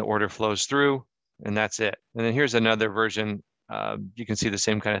 and the order flows through, and that's it. And then here's another version. You can see the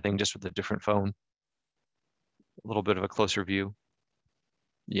same kind of thing, just with a different phone. A little bit of a closer view.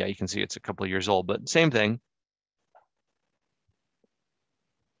 Yeah, you can see it's a couple of years old, but same thing.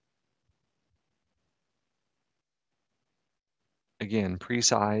 Again,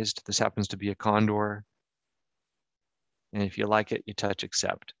 pre-sized. This happens to be a condor. And if you like it, you touch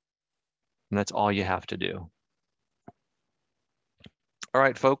accept. And that's all you have to do. All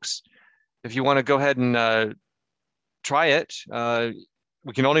right, folks, if you want to go ahead and try it,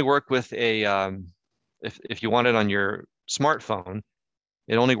 we can only work with a, if you want it on your smartphone,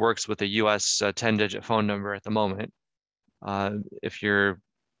 it only works with a US 10-digit phone number at the moment. If you're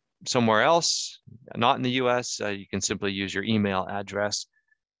somewhere else, not in the US, you can simply use your email address,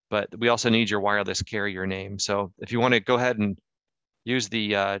 but we also need your wireless carrier name. So if you want to go ahead and use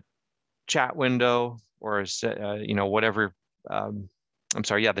the chat window or, whatever, I'm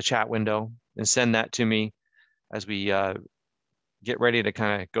sorry, yeah, the chat window, and send that to me as we get ready to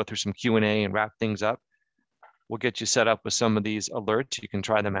kind of go through some Q&A and wrap things up. We'll get you set up with some of these alerts. You can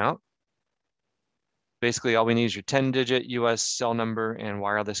try them out. Basically, all we need is your 10-digit US cell number and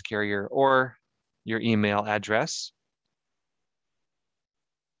wireless carrier or your email address.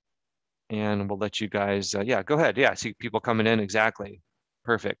 And we'll let you guys, yeah, go ahead. Yeah, see people coming in. Exactly.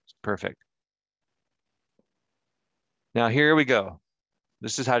 Perfect. Perfect. Now, here we go.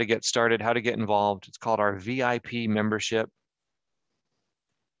 This is how to get started, how to get involved. It's called our VIP membership.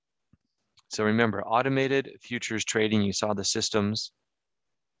 So remember, automated futures trading, you saw the systems.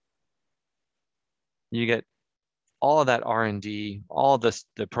 You get all of that R&D, all of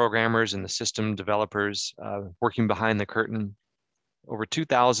the programmers and the system developers working behind the curtain. Over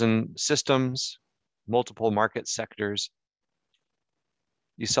 2,000 systems, multiple market sectors.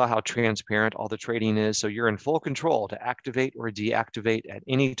 You saw how transparent all the trading is. So you're in full control to activate or deactivate at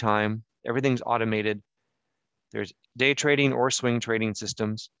any time. Everything's automated. There's day trading or swing trading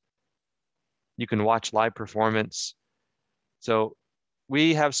systems. You can watch live performance. So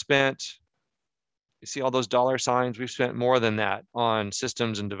we have spent, you see all those dollar signs? We've spent more than that on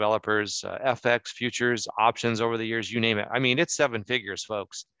systems and developers, FX, futures, options over the years, you name it. I mean, it's 7 figures,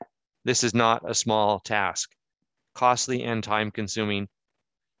 folks. This is not a small task, costly and time consuming.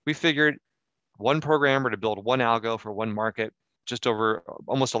 We figured one programmer to build one algo for one market, just over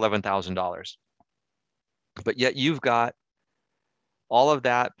almost $11,000. But yet you've got all of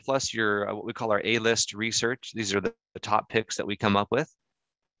that plus your what we call our A-list research. These are the top picks that we come up with.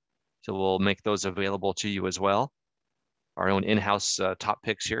 So we'll make those available to you as well. Our own in-house top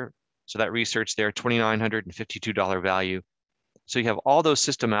picks here. So that research there, $2,952 value. So you have all those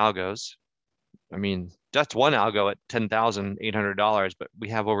system algos. I mean, that's one algo at $10,800, but we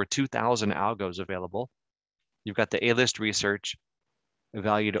have over 2,000 algos available. You've got the A-list research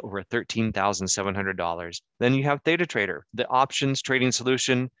valued at over $13,700. Then you have Theta Trader, the options trading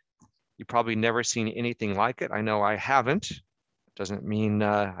solution. You've probably never seen anything like it. I know I haven't. Doesn't mean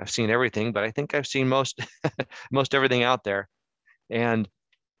I've seen everything, but I think I've seen most most everything out there. And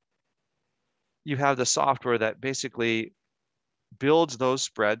you have the software that basically builds those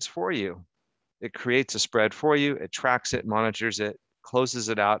spreads for you. It creates a spread for you. It tracks it, monitors it, closes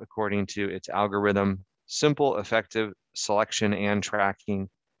it out according to its algorithm. Simple, effective selection and tracking.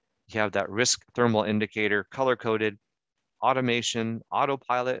 You have that risk thermal indicator, color-coded, automation,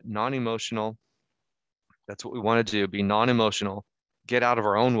 autopilot, non-emotional. That's what we want to do, be non-emotional, get out of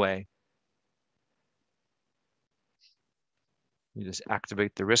our own way. You just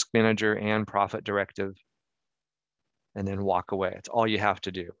activate the risk manager and profit directive and then walk away. It's all you have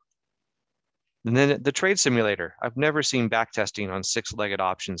to do. And then the trade simulator. I've never seen back testing on six-legged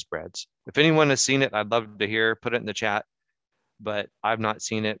option spreads. If anyone has seen it, I'd love to hear, put it in the chat, but I've not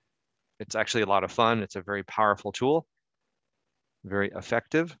seen it. It's actually a lot of fun. It's a very powerful tool, very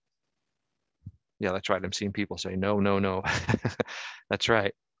effective. Yeah, that's right. I'm seeing people say, no, no, no. That's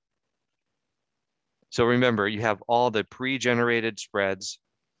right. So remember, you have all the pre-generated spreads,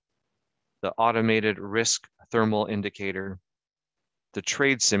 the automated risk thermal indicator, the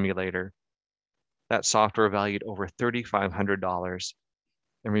trade simulator, that software valued over $3,500.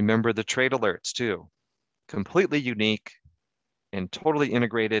 And remember the trade alerts too, completely unique and totally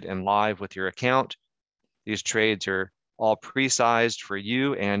integrated and live with your account. These trades are all pre-sized for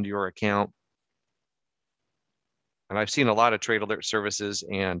you and your account. And I've seen a lot of trade alert services.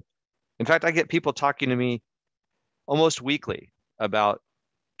 And in fact, I get people talking to me almost weekly about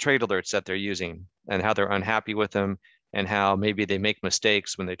trade alerts that they're using and how they're unhappy with them and how maybe they make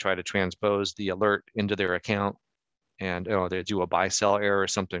mistakes when they try to transpose the alert into their account and they do a buy sell error or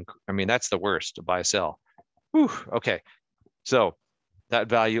something. I mean, that's the worst, a buy sell. Whew, okay. So that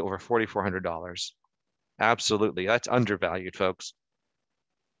value over $4,400. Absolutely. That's undervalued, folks.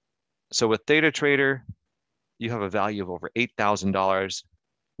 So with Theta Trader, you have a value of over $8,000.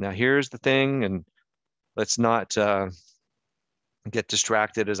 Now here's the thing, and let's not get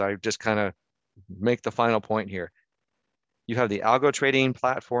distracted as I just kind of make the final point here. You have the algo trading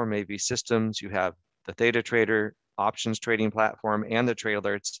platform, AV systems. You have the Theta Trader options trading platform and the trade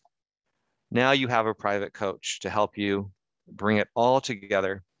alerts. Now you have a private coach to help you bring it all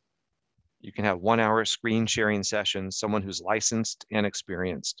together. You can have 1 hour screen sharing sessions, someone who's licensed and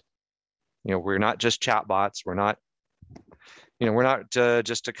experienced. We're not just chatbots. We're not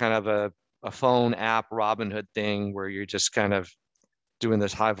just a kind of a phone app Robinhood thing where you're just kind of doing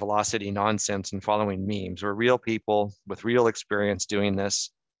this high velocity nonsense and following memes. We're real people with real experience doing this.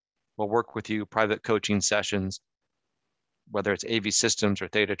 We'll work with you, private coaching sessions, whether it's AV Systems or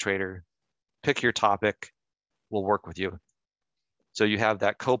Theta Trader. Pick your topic. We'll work with you. So you have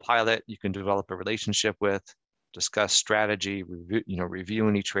that co-pilot you can develop a relationship with, discuss strategy, review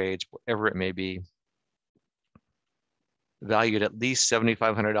any trades, whatever it may be. Valued at least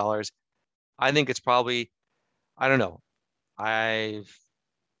 $7,500. I think it's probably, I don't know. I've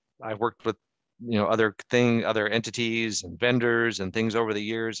worked with other entities and vendors and things over the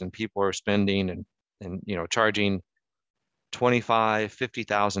years, and people are spending and charging $25,000,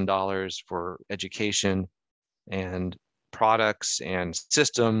 $50,000 for education and products and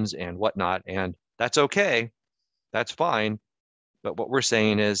systems and whatnot. And that's okay. That's fine. But what we're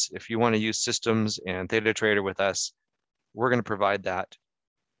saying is if you want to use systems and Theta Trader with us, we're going to provide that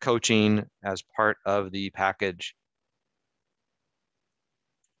coaching as part of the package.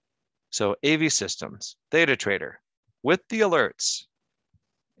 So AV Systems, Theta Trader, with the alerts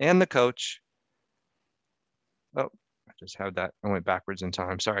and the coach. Oh, I just had that. I went backwards in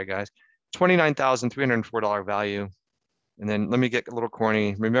time. Sorry, guys. $29,304 value. And then let me get a little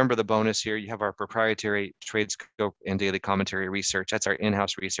corny. Remember the bonus here. You have our proprietary trade scope and daily commentary research. That's our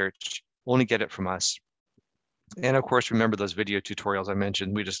in-house research. Only get it from us. And of course, remember those video tutorials I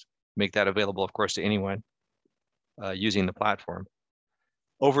mentioned. We just make that available, of course, to anyone using the platform.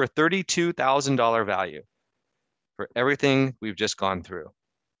 Over $32,000 value for everything we've just gone through.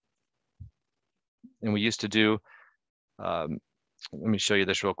 And we used to do Let me show you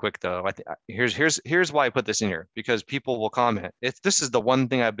this real quick though. Here's why I put this in here, because people will comment. This is the one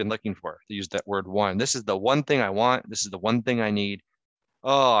thing I've been looking for. To use that word one. This is the one thing I want. This is the one thing I need.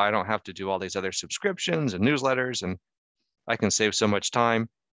 Oh, I don't have to do all these other subscriptions and newsletters, and I can save so much time.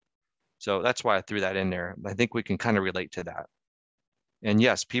 So that's why I threw that in there. I think we can kind of relate to that. And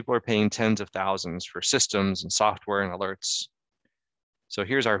yes, people are paying tens of thousands for systems and software and alerts. So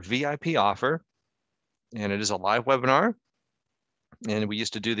here's our VIP offer, and it is a live webinar. And we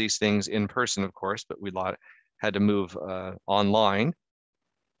used to do these things in person, of course, but we had to move online.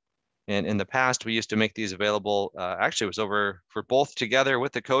 And in the past, we used to make these available. Actually, it was over for both together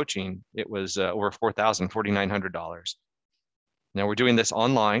with the coaching. It was over $4,900. Now we're doing this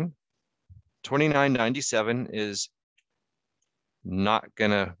online. $29.97 is not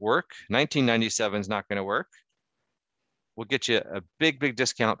going to work. $19.97 is not going to work. We'll get you a big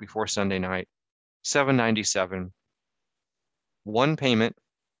discount before Sunday night. $7.97. One payment.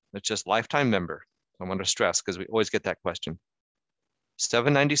 That's just lifetime member. I want to stress because we always get that question.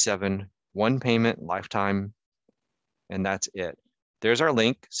 $7.97, one payment, lifetime, and that's it. There's our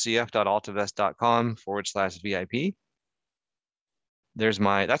link, cf.altivest.com/VIP.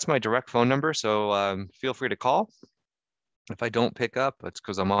 That's my direct phone number, so feel free to call. If I don't pick up, it's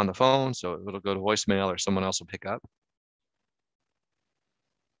because I'm on the phone, so it'll go to voicemail or someone else will pick up.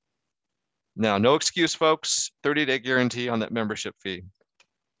 Now, no excuse, folks. 30-day guarantee on that membership fee.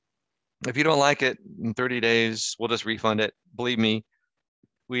 If you don't like it in 30 days, we'll just refund it. Believe me,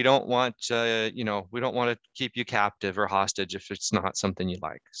 we don't want we don't want to keep you captive or hostage if it's not something you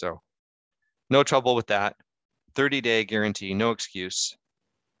like. So no trouble with that. 30-day guarantee, no excuse.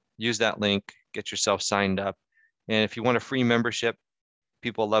 Use that link, get yourself signed up. And if you want a free membership,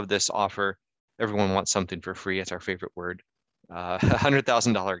 people love this offer. Everyone wants something for free. It's our favorite word.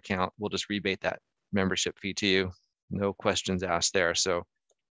 $100,000 account, we'll just rebate that membership fee to you. No questions asked there. So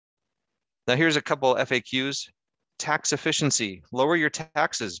now here's a couple FAQs. Tax efficiency, lower your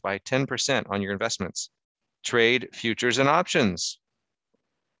taxes by 10% on your investments. Trade futures and options.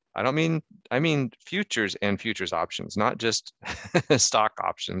 I mean futures and futures options, not just stock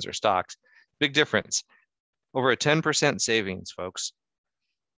options or stocks. Big difference. Over a 10% savings, folks.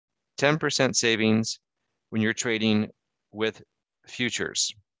 10% savings when you're trading with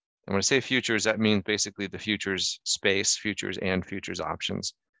futures. And when I say futures, that means basically the futures space, futures and futures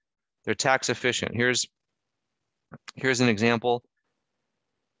options. They're tax efficient. Here's an example.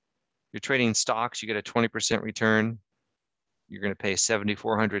 You're trading stocks, you get a 20% return. You're going to pay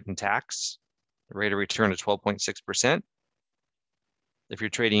 $7,400 in tax. The rate of return is 12.6%. If you're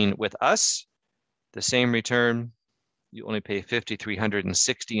trading with us, the same return, you only pay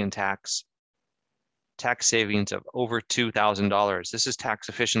 $5,360 in tax. Tax savings of over $2,000. This is tax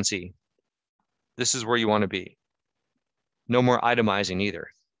efficiency. This is where you want to be. No more itemizing either.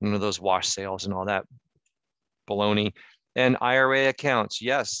 None of those wash sales and all that baloney. And IRA accounts.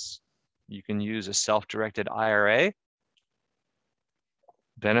 Yes, you can use a self-directed IRA.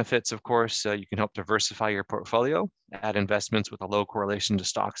 Benefits, of course, you can help diversify your portfolio, add investments with a low correlation to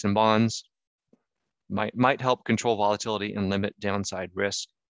stocks and bonds. Might help control volatility and limit downside risk.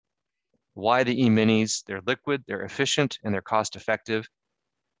 Why the E-minis? They're liquid, they're efficient, and they're cost effective.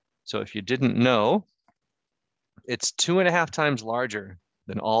 So if you didn't know, it's 2.5 times larger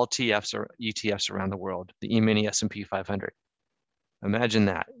than all TFs or ETFs around the world, the E-mini S&P 500. Imagine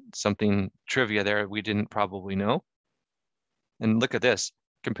that. Something trivia there we didn't probably know. And look at this.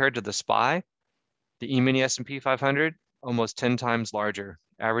 Compared to the SPY, the E-mini S&P 500, almost 10 times larger,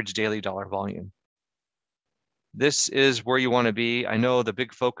 average daily dollar volume. This is where you want to be. I know the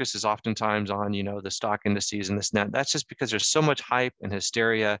big focus is oftentimes on, the stock indices and this and that. That's just because there's so much hype and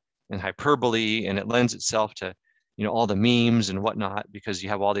hysteria and hyperbole, and it lends itself to, all the memes and whatnot, because you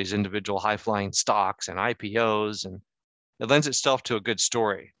have all these individual high-flying stocks and IPOs, and it lends itself to a good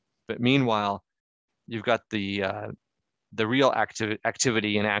story. But meanwhile, you've got the real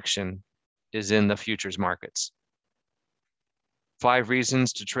activity and action is in the futures markets. 5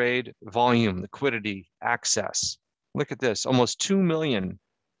 reasons to trade: volume, liquidity, access. Look at this, almost 2 million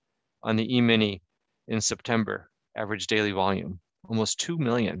on the E-mini in September, average daily volume, almost 2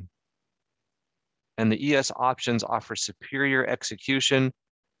 million. And the ES options offer superior execution,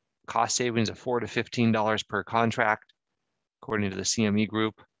 cost savings of $4 to $15 per contract, according to the CME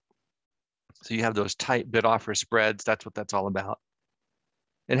group. So you have those tight bid offer spreads. That's what that's all about.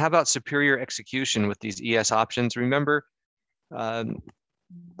 And how about superior execution with these ES options? Remember,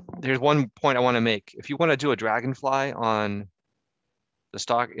 there's one point I want to make. If you want to do a dragonfly on the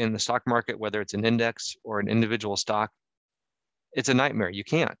stock in the stock market, whether it's an index or an individual stock, it's a nightmare. You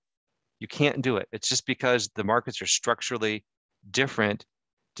can't do it. It's just because the markets are structurally different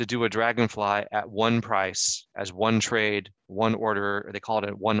to do a dragonfly at one price as one trade, one order, they call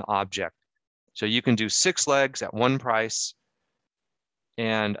it one object. So you can do 6 legs at one price.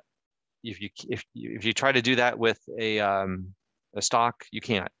 And if you try to do that with a stock, you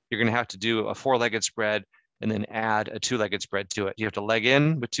can't. You're going to have to do a 4-legged spread and then add a 2-legged spread to it. You have to leg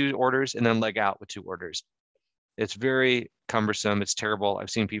in with 2 orders and then leg out with 2 orders. It's very cumbersome. It's terrible. I've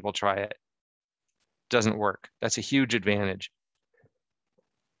seen people try it. Doesn't work. That's a huge advantage.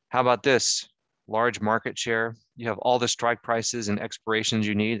 How about this? Large market share. You have all the strike prices and expirations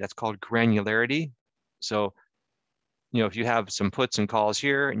you need. That's called granularity. So, if you have some puts and calls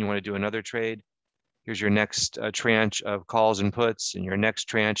here and you want to do another trade, here's your next tranche of calls and puts, and your next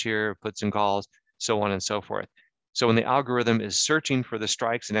tranche here, puts and calls, so on and so forth. So when the algorithm is searching for the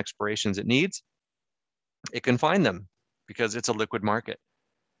strikes and expirations it needs, it can find them because it's a liquid market.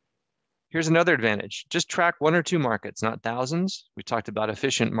 Here's another advantage. Just track 1 or 2 markets, not thousands. We talked about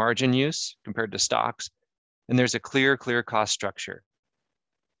efficient margin use compared to stocks, and there's a clear cost structure.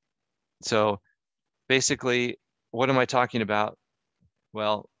 So basically, what am I talking about?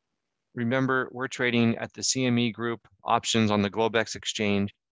 Well, remember, we're trading at the CME Group options on the Globex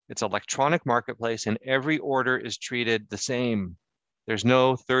exchange. It's an electronic marketplace, and every order is treated the same. There's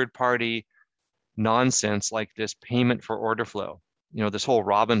no third-party nonsense like this payment for order flow. This whole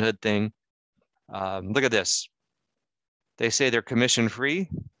Robinhood thing. Look at this. They say they're commission-free.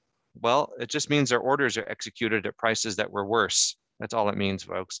 Well, it just means their orders are executed at prices that were worse. That's all it means,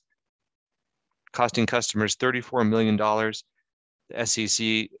 folks. Costing customers $34 million. The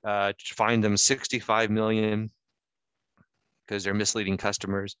SEC fined them $65 million because they're misleading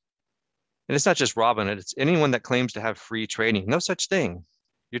customers. And it's not just Robinhood, it's anyone that claims to have free trading. No such thing.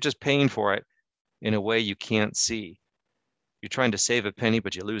 You're just paying for it in a way you can't see. You're trying to save a penny,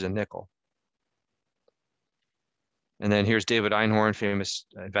 but you lose a nickel. And then here's David Einhorn, famous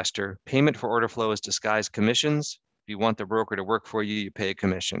investor. Payment for order flow is disguised commissions. If you want the broker to work for you, you pay a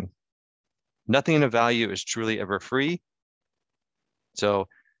commission. Nothing of value is truly ever free. So I'm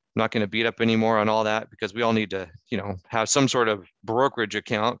not going to beat up anymore on all that because we all need to, have some sort of brokerage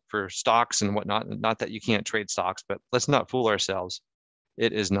account for stocks and whatnot. Not that you can't trade stocks, but let's not fool ourselves.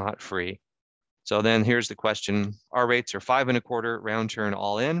 It is not free. So then here's the question. Our rates are 5 1/4 round turn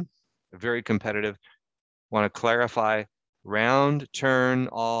all in, very competitive. Want to clarify, round turn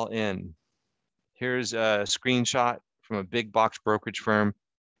all in. Here's a screenshot from a big box brokerage firm,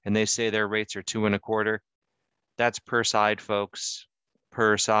 and they say their rates are 2 1/4. That's per side, folks,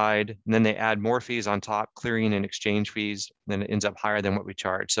 per side. And then they add more fees on top, clearing and exchange fees. Then it ends up higher than what we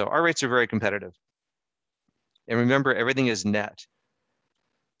charge. So our rates are very competitive. And remember, everything is net.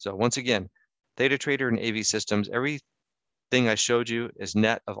 So once again, Theta Trader and AV Systems, everything I showed you is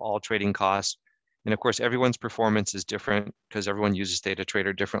net of all trading costs. And of course, everyone's performance is different because everyone uses Theta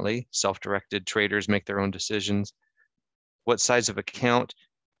Trader differently. Self-directed traders make their own decisions. What size of account?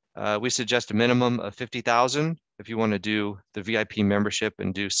 We suggest a minimum of 50,000 if you want to do the VIP membership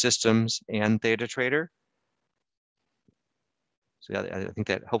and do systems and Theta Trader. So yeah, I think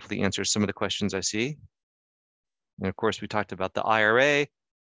that hopefully answers some of the questions I see. And of course, we talked about the IRA,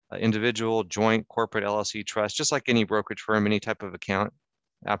 individual, joint, corporate, LLC, trust, just like any brokerage firm, any type of account.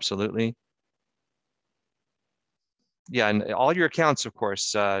 Absolutely. Yeah, and all your accounts, of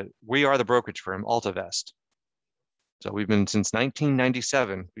course, we are the brokerage firm, AltaVest. So we've been since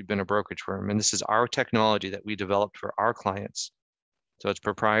 1997, we've been a brokerage firm, and this is our technology that we developed for our clients. So it's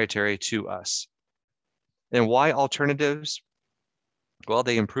proprietary to us. And why alternatives? Well,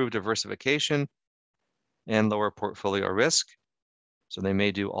 they improve diversification and lower portfolio risk. So they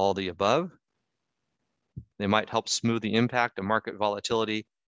may do all the above. They might help smooth the impact of market volatility,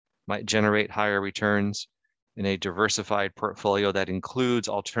 might generate higher returns in a diversified portfolio that includes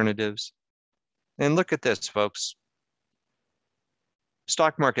alternatives. And look at this, folks.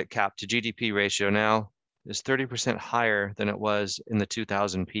 Stock market cap to GDP ratio now is 30% higher than it was in the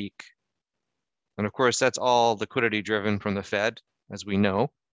 2000 peak. And of course, that's all liquidity driven from the Fed, as we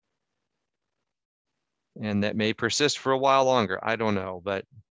know. And that may persist for a while longer. I don't know, but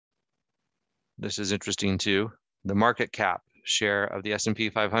this is interesting too. The market cap share of the S&P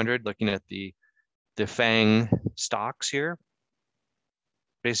 500, looking at the FANG stocks here,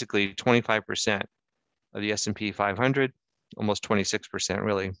 basically 25% of the S&P 500, almost 26%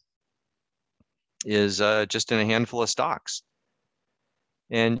 really, is just in a handful of stocks.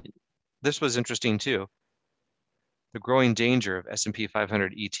 And this was interesting too. The growing danger of S&P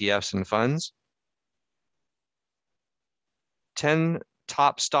 500 ETFs and funds. 10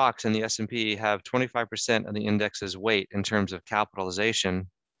 top stocks in the S&P have 25% of the index's weight in terms of capitalization,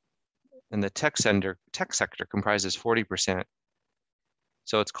 and the tech sector comprises 40%.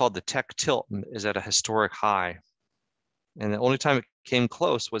 So it's called the tech tilt, is at a historic high. And the only time it came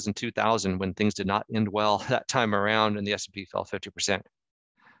close was in 2000 when things did not end well that time around and the S&P fell 50%.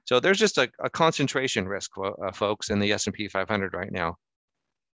 So there's just a concentration risk, folks, in the S&P 500 right now.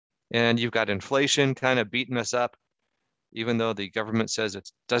 And you've got inflation kind of beating us up, even though the government says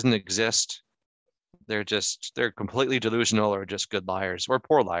it doesn't exist. They're completely delusional or just good liars or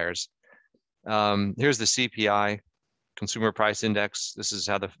poor liars. Here's the CPI, Consumer Price Index. This is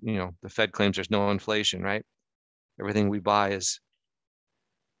how the Fed claims there's no inflation, right? Everything we buy is.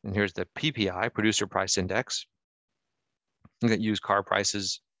 And here's the PPI, Producer Price Index. You get used car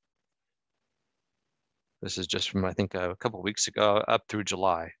prices. This is just from, I think, a couple of weeks ago up through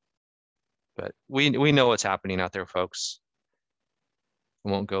July. But we know what's happening out there, folks. I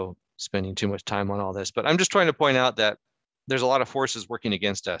won't go spending too much time on all this, but I'm just trying to point out that there's a lot of forces working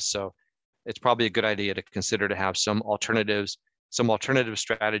against us. So it's probably a good idea to consider to have some alternatives, some alternative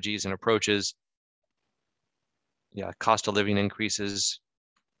strategies and approaches. Yeah, cost of living increases,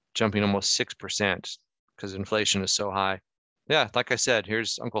 jumping almost 6% because inflation is so high. Yeah, like I said,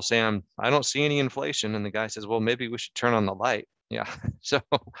 here's Uncle Sam. I don't see any inflation. And the guy says, well, maybe we should turn on the light. Yeah, so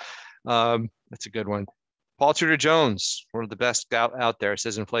that's a good one. Paul Tudor Jones, one of the best out there,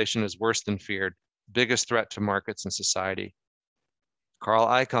 says inflation is worse than feared, biggest threat to markets and society. Carl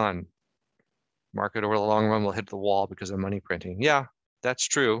Icahn, market over the long run will hit the wall because of money printing. Yeah, that's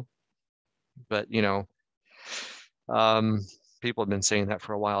true. But, people have been saying that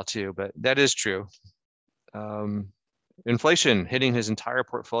for a while too, but that is true. Inflation hitting his entire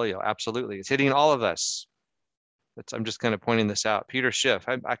portfolio. Absolutely. It's hitting all of us. I'm just kind of pointing this out. Peter Schiff,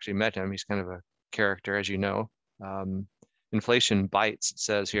 I've actually met him. He's kind of a character, as you know. Inflation bites, it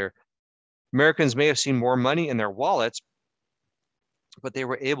says here. Americans may have seen more money in their wallets, but they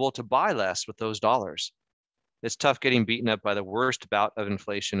were able to buy less with those dollars. It's tough getting beaten up by the worst bout of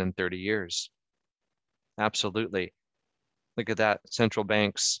inflation in 30 years. Absolutely. Look at that. Central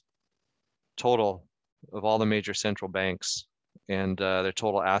banks, total of all the major central banks and their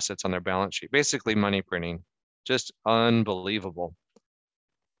total assets on their balance sheet. Basically money printing. Just unbelievable.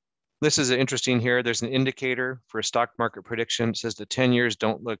 This is interesting here. There's an indicator for a stock market prediction. It says the 10 years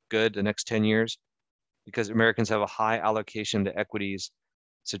don't look good the next 10 years because Americans have a high allocation to equities,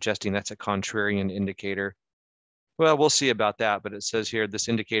 suggesting that's a contrarian indicator. Well, we'll see about that, but it says here this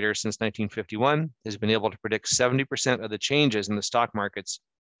indicator since 1951 has been able to predict 70% of the changes in the stock market's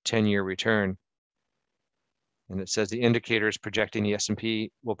 10-year return. And it says the indicator is projecting the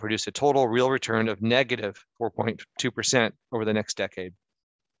S&P will produce a total real return of negative 4.2% over the next decade.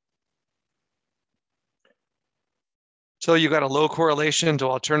 So you got a low correlation to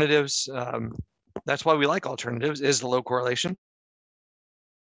alternatives. That's why we like alternatives, is the low correlation.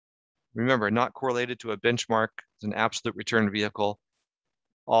 Remember, not correlated to a benchmark. It's an absolute return vehicle.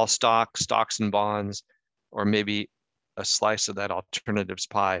 All stocks and bonds, or maybe a slice of that alternatives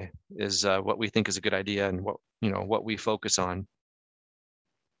pie is what we think is a good idea and what we focus on.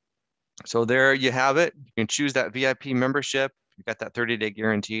 So there you have it. You can choose that VIP membership. You've got that 30-day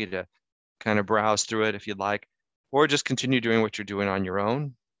guarantee to kind of browse through it if you'd like, or just continue doing what you're doing on your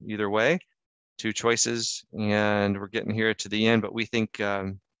own. Either way, two choices. And we're getting here to the end, but we think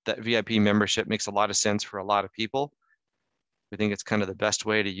that VIP membership makes a lot of sense for a lot of people. We think it's kind of the best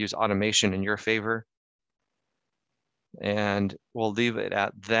way to use automation in your favor. And we'll leave it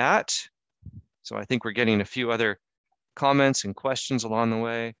at that. So I think we're getting a few other comments and questions along the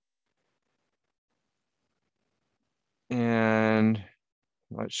way. And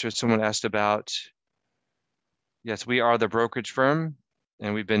I'm not sure, someone asked about, yes, we are the brokerage firm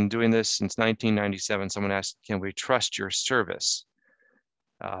and we've been doing this since 1997. Someone asked, can we trust your service?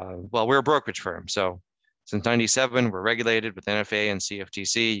 Well, we're a brokerage firm. So since 97, we're regulated with NFA and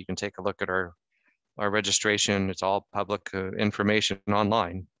CFTC. You can take a look at our registration. It's all public information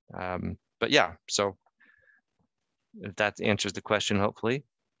online. But yeah, so if that answers the question, hopefully.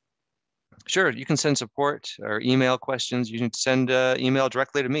 Sure, you can send support or email questions. You can send email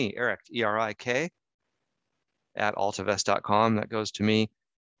directly to me, Eric, E-R-I-K, @altivest.com. That goes to me.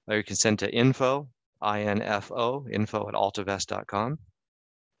 Or you can send to info, I-N-F-O, info@altivest.com.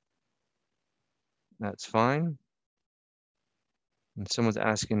 That's fine. And someone's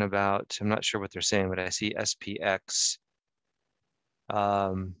asking about, I'm not sure what they're saying, but I see SPX.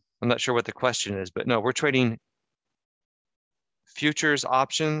 I'm not sure what the question is, but no, we're trading futures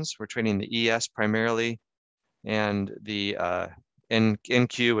options. We're trading the ES primarily and the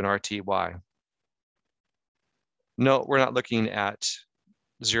NQ and RTY. No, we're not looking at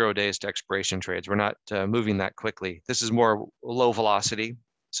 0 days to expiration trades. We're not moving that quickly. This is more low velocity.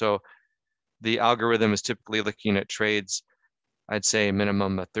 So the algorithm is typically looking at trades I'd say a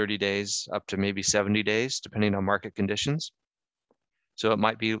minimum of 30 days up to maybe 70 days, depending on market conditions. So it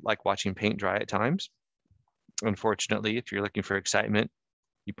might be like watching paint dry at times. Unfortunately, if you're looking for excitement,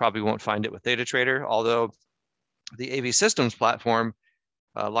 you probably won't find it with DataTrader, although the AV Systems platform,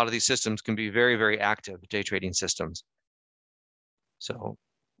 a lot of these systems can be very, very active day trading systems. So,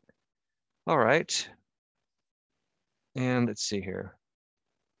 all right. And let's see here.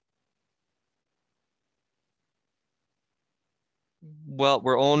 Well,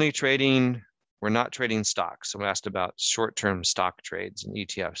 we're not trading stocks. So I asked about short-term stock trades and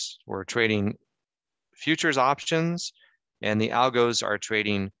ETFs. We're trading futures options, and the algos are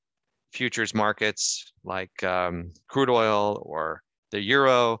trading futures markets like crude oil or the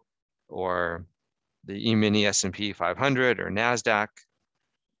euro or the E-mini S&P 500 or NASDAQ.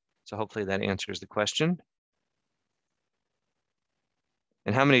 So hopefully that answers the question.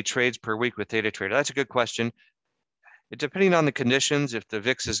 And how many trades per week with DataTrader? That's a good question. Depending on the conditions, if the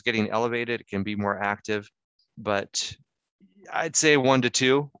VIX is getting elevated, it can be more active, but I'd say 1 to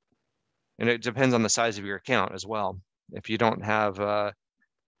 2, and it depends on the size of your account as well. If you don't have,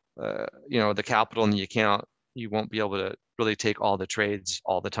 the capital in the account, you won't be able to really take all the trades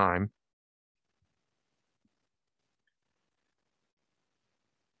all the time.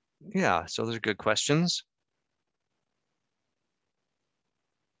 Yeah, so those are good questions.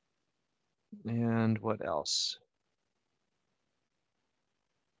 And what else?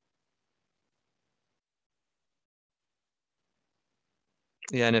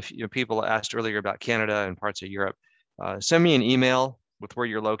 Yeah, and if people asked earlier about Canada and parts of Europe, send me an email with where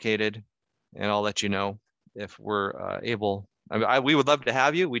you're located, and I'll let you know if we're able. We would love to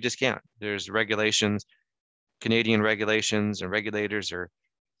have you. We just can't. There's regulations, Canadian regulations, and regulators are,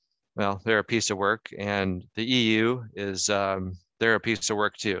 well, they're a piece of work, and the EU is they're a piece of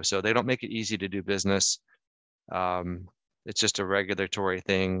work too. So they don't make it easy to do business. It's just a regulatory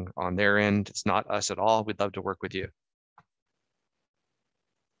thing on their end. It's not us at all. We'd love to work with you.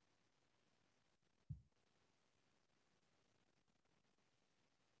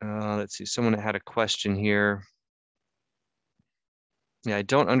 Let's see, someone had a question here. Yeah, I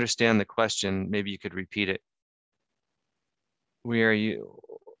don't understand the question. Maybe you could repeat it.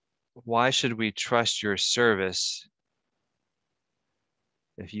 Why should we trust your service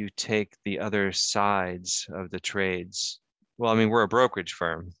if you take the other sides of the trades? Well, I mean, we're a brokerage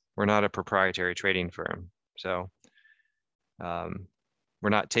firm. We're not a proprietary trading firm. So we're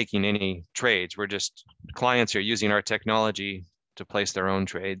not taking any trades. We're just, clients are using our technology to place their own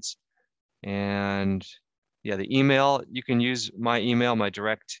trades. And yeah, the email, you can use my email, my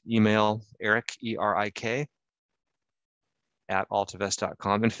direct email, Eric, E-R-I-K,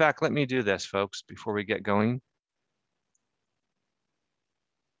 @altivest.com. In fact, let me do this, folks, before we get going.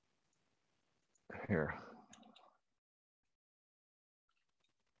 Here.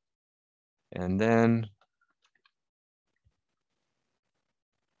 And then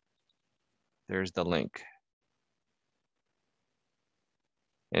there's the link.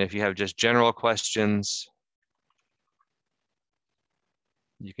 And if you have just general questions,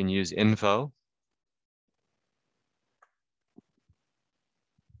 you can use info.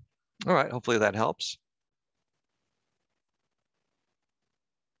 All right, hopefully that helps.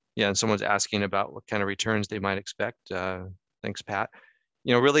 Yeah, and someone's asking about what kind of returns they might expect. Thanks, Pat.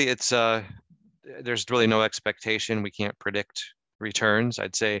 Really, it's there's really no expectation. We can't predict returns.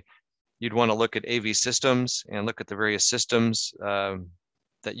 I'd say you'd want to look at AV systems and look at the various systems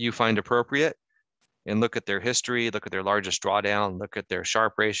that you find appropriate, and look at their history, look at their largest drawdown, look at their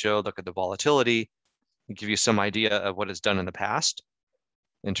Sharpe ratio, look at the volatility, and give you some idea of what is done in the past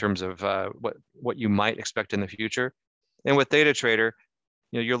in terms of what you might expect in the future. And with DataTrader,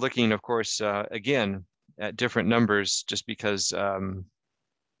 you're looking, of course, again, at different numbers just because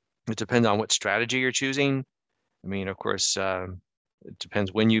it depends on what strategy you're choosing. I mean, of course, it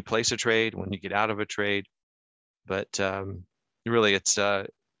depends when you place a trade, when you get out of a trade, but really it's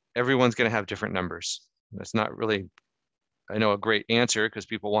everyone's going to have different numbers. That's not really, I know, a great answer because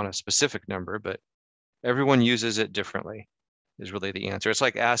people want a specific number, but everyone uses it differently is really the answer. It's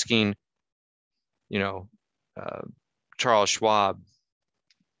like asking, Charles Schwab,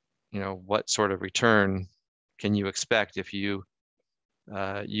 what sort of return can you expect if you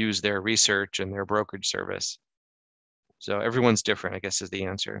use their research and their brokerage service? So everyone's different, I guess, is the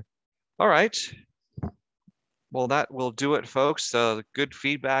answer. All right. Well, that will do it, folks. Good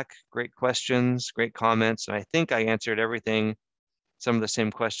feedback, great questions, great comments. And I think I answered everything, some of the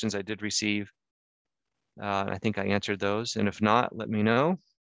same questions I did receive. I think I answered those. And if not, let me know.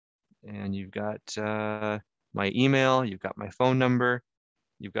 And you've got my email, you've got my phone number,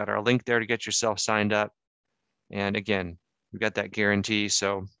 you've got our link there to get yourself signed up. And again, We got that guarantee.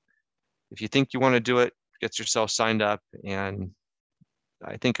 So if you think you want to do it, get yourself signed up, and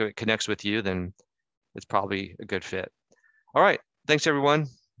I think if it connects with you, then it's probably a good fit. All right. Thanks, everyone.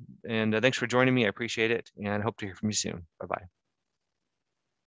 And thanks for joining me. I appreciate it, and hope to hear from you soon. Bye-bye.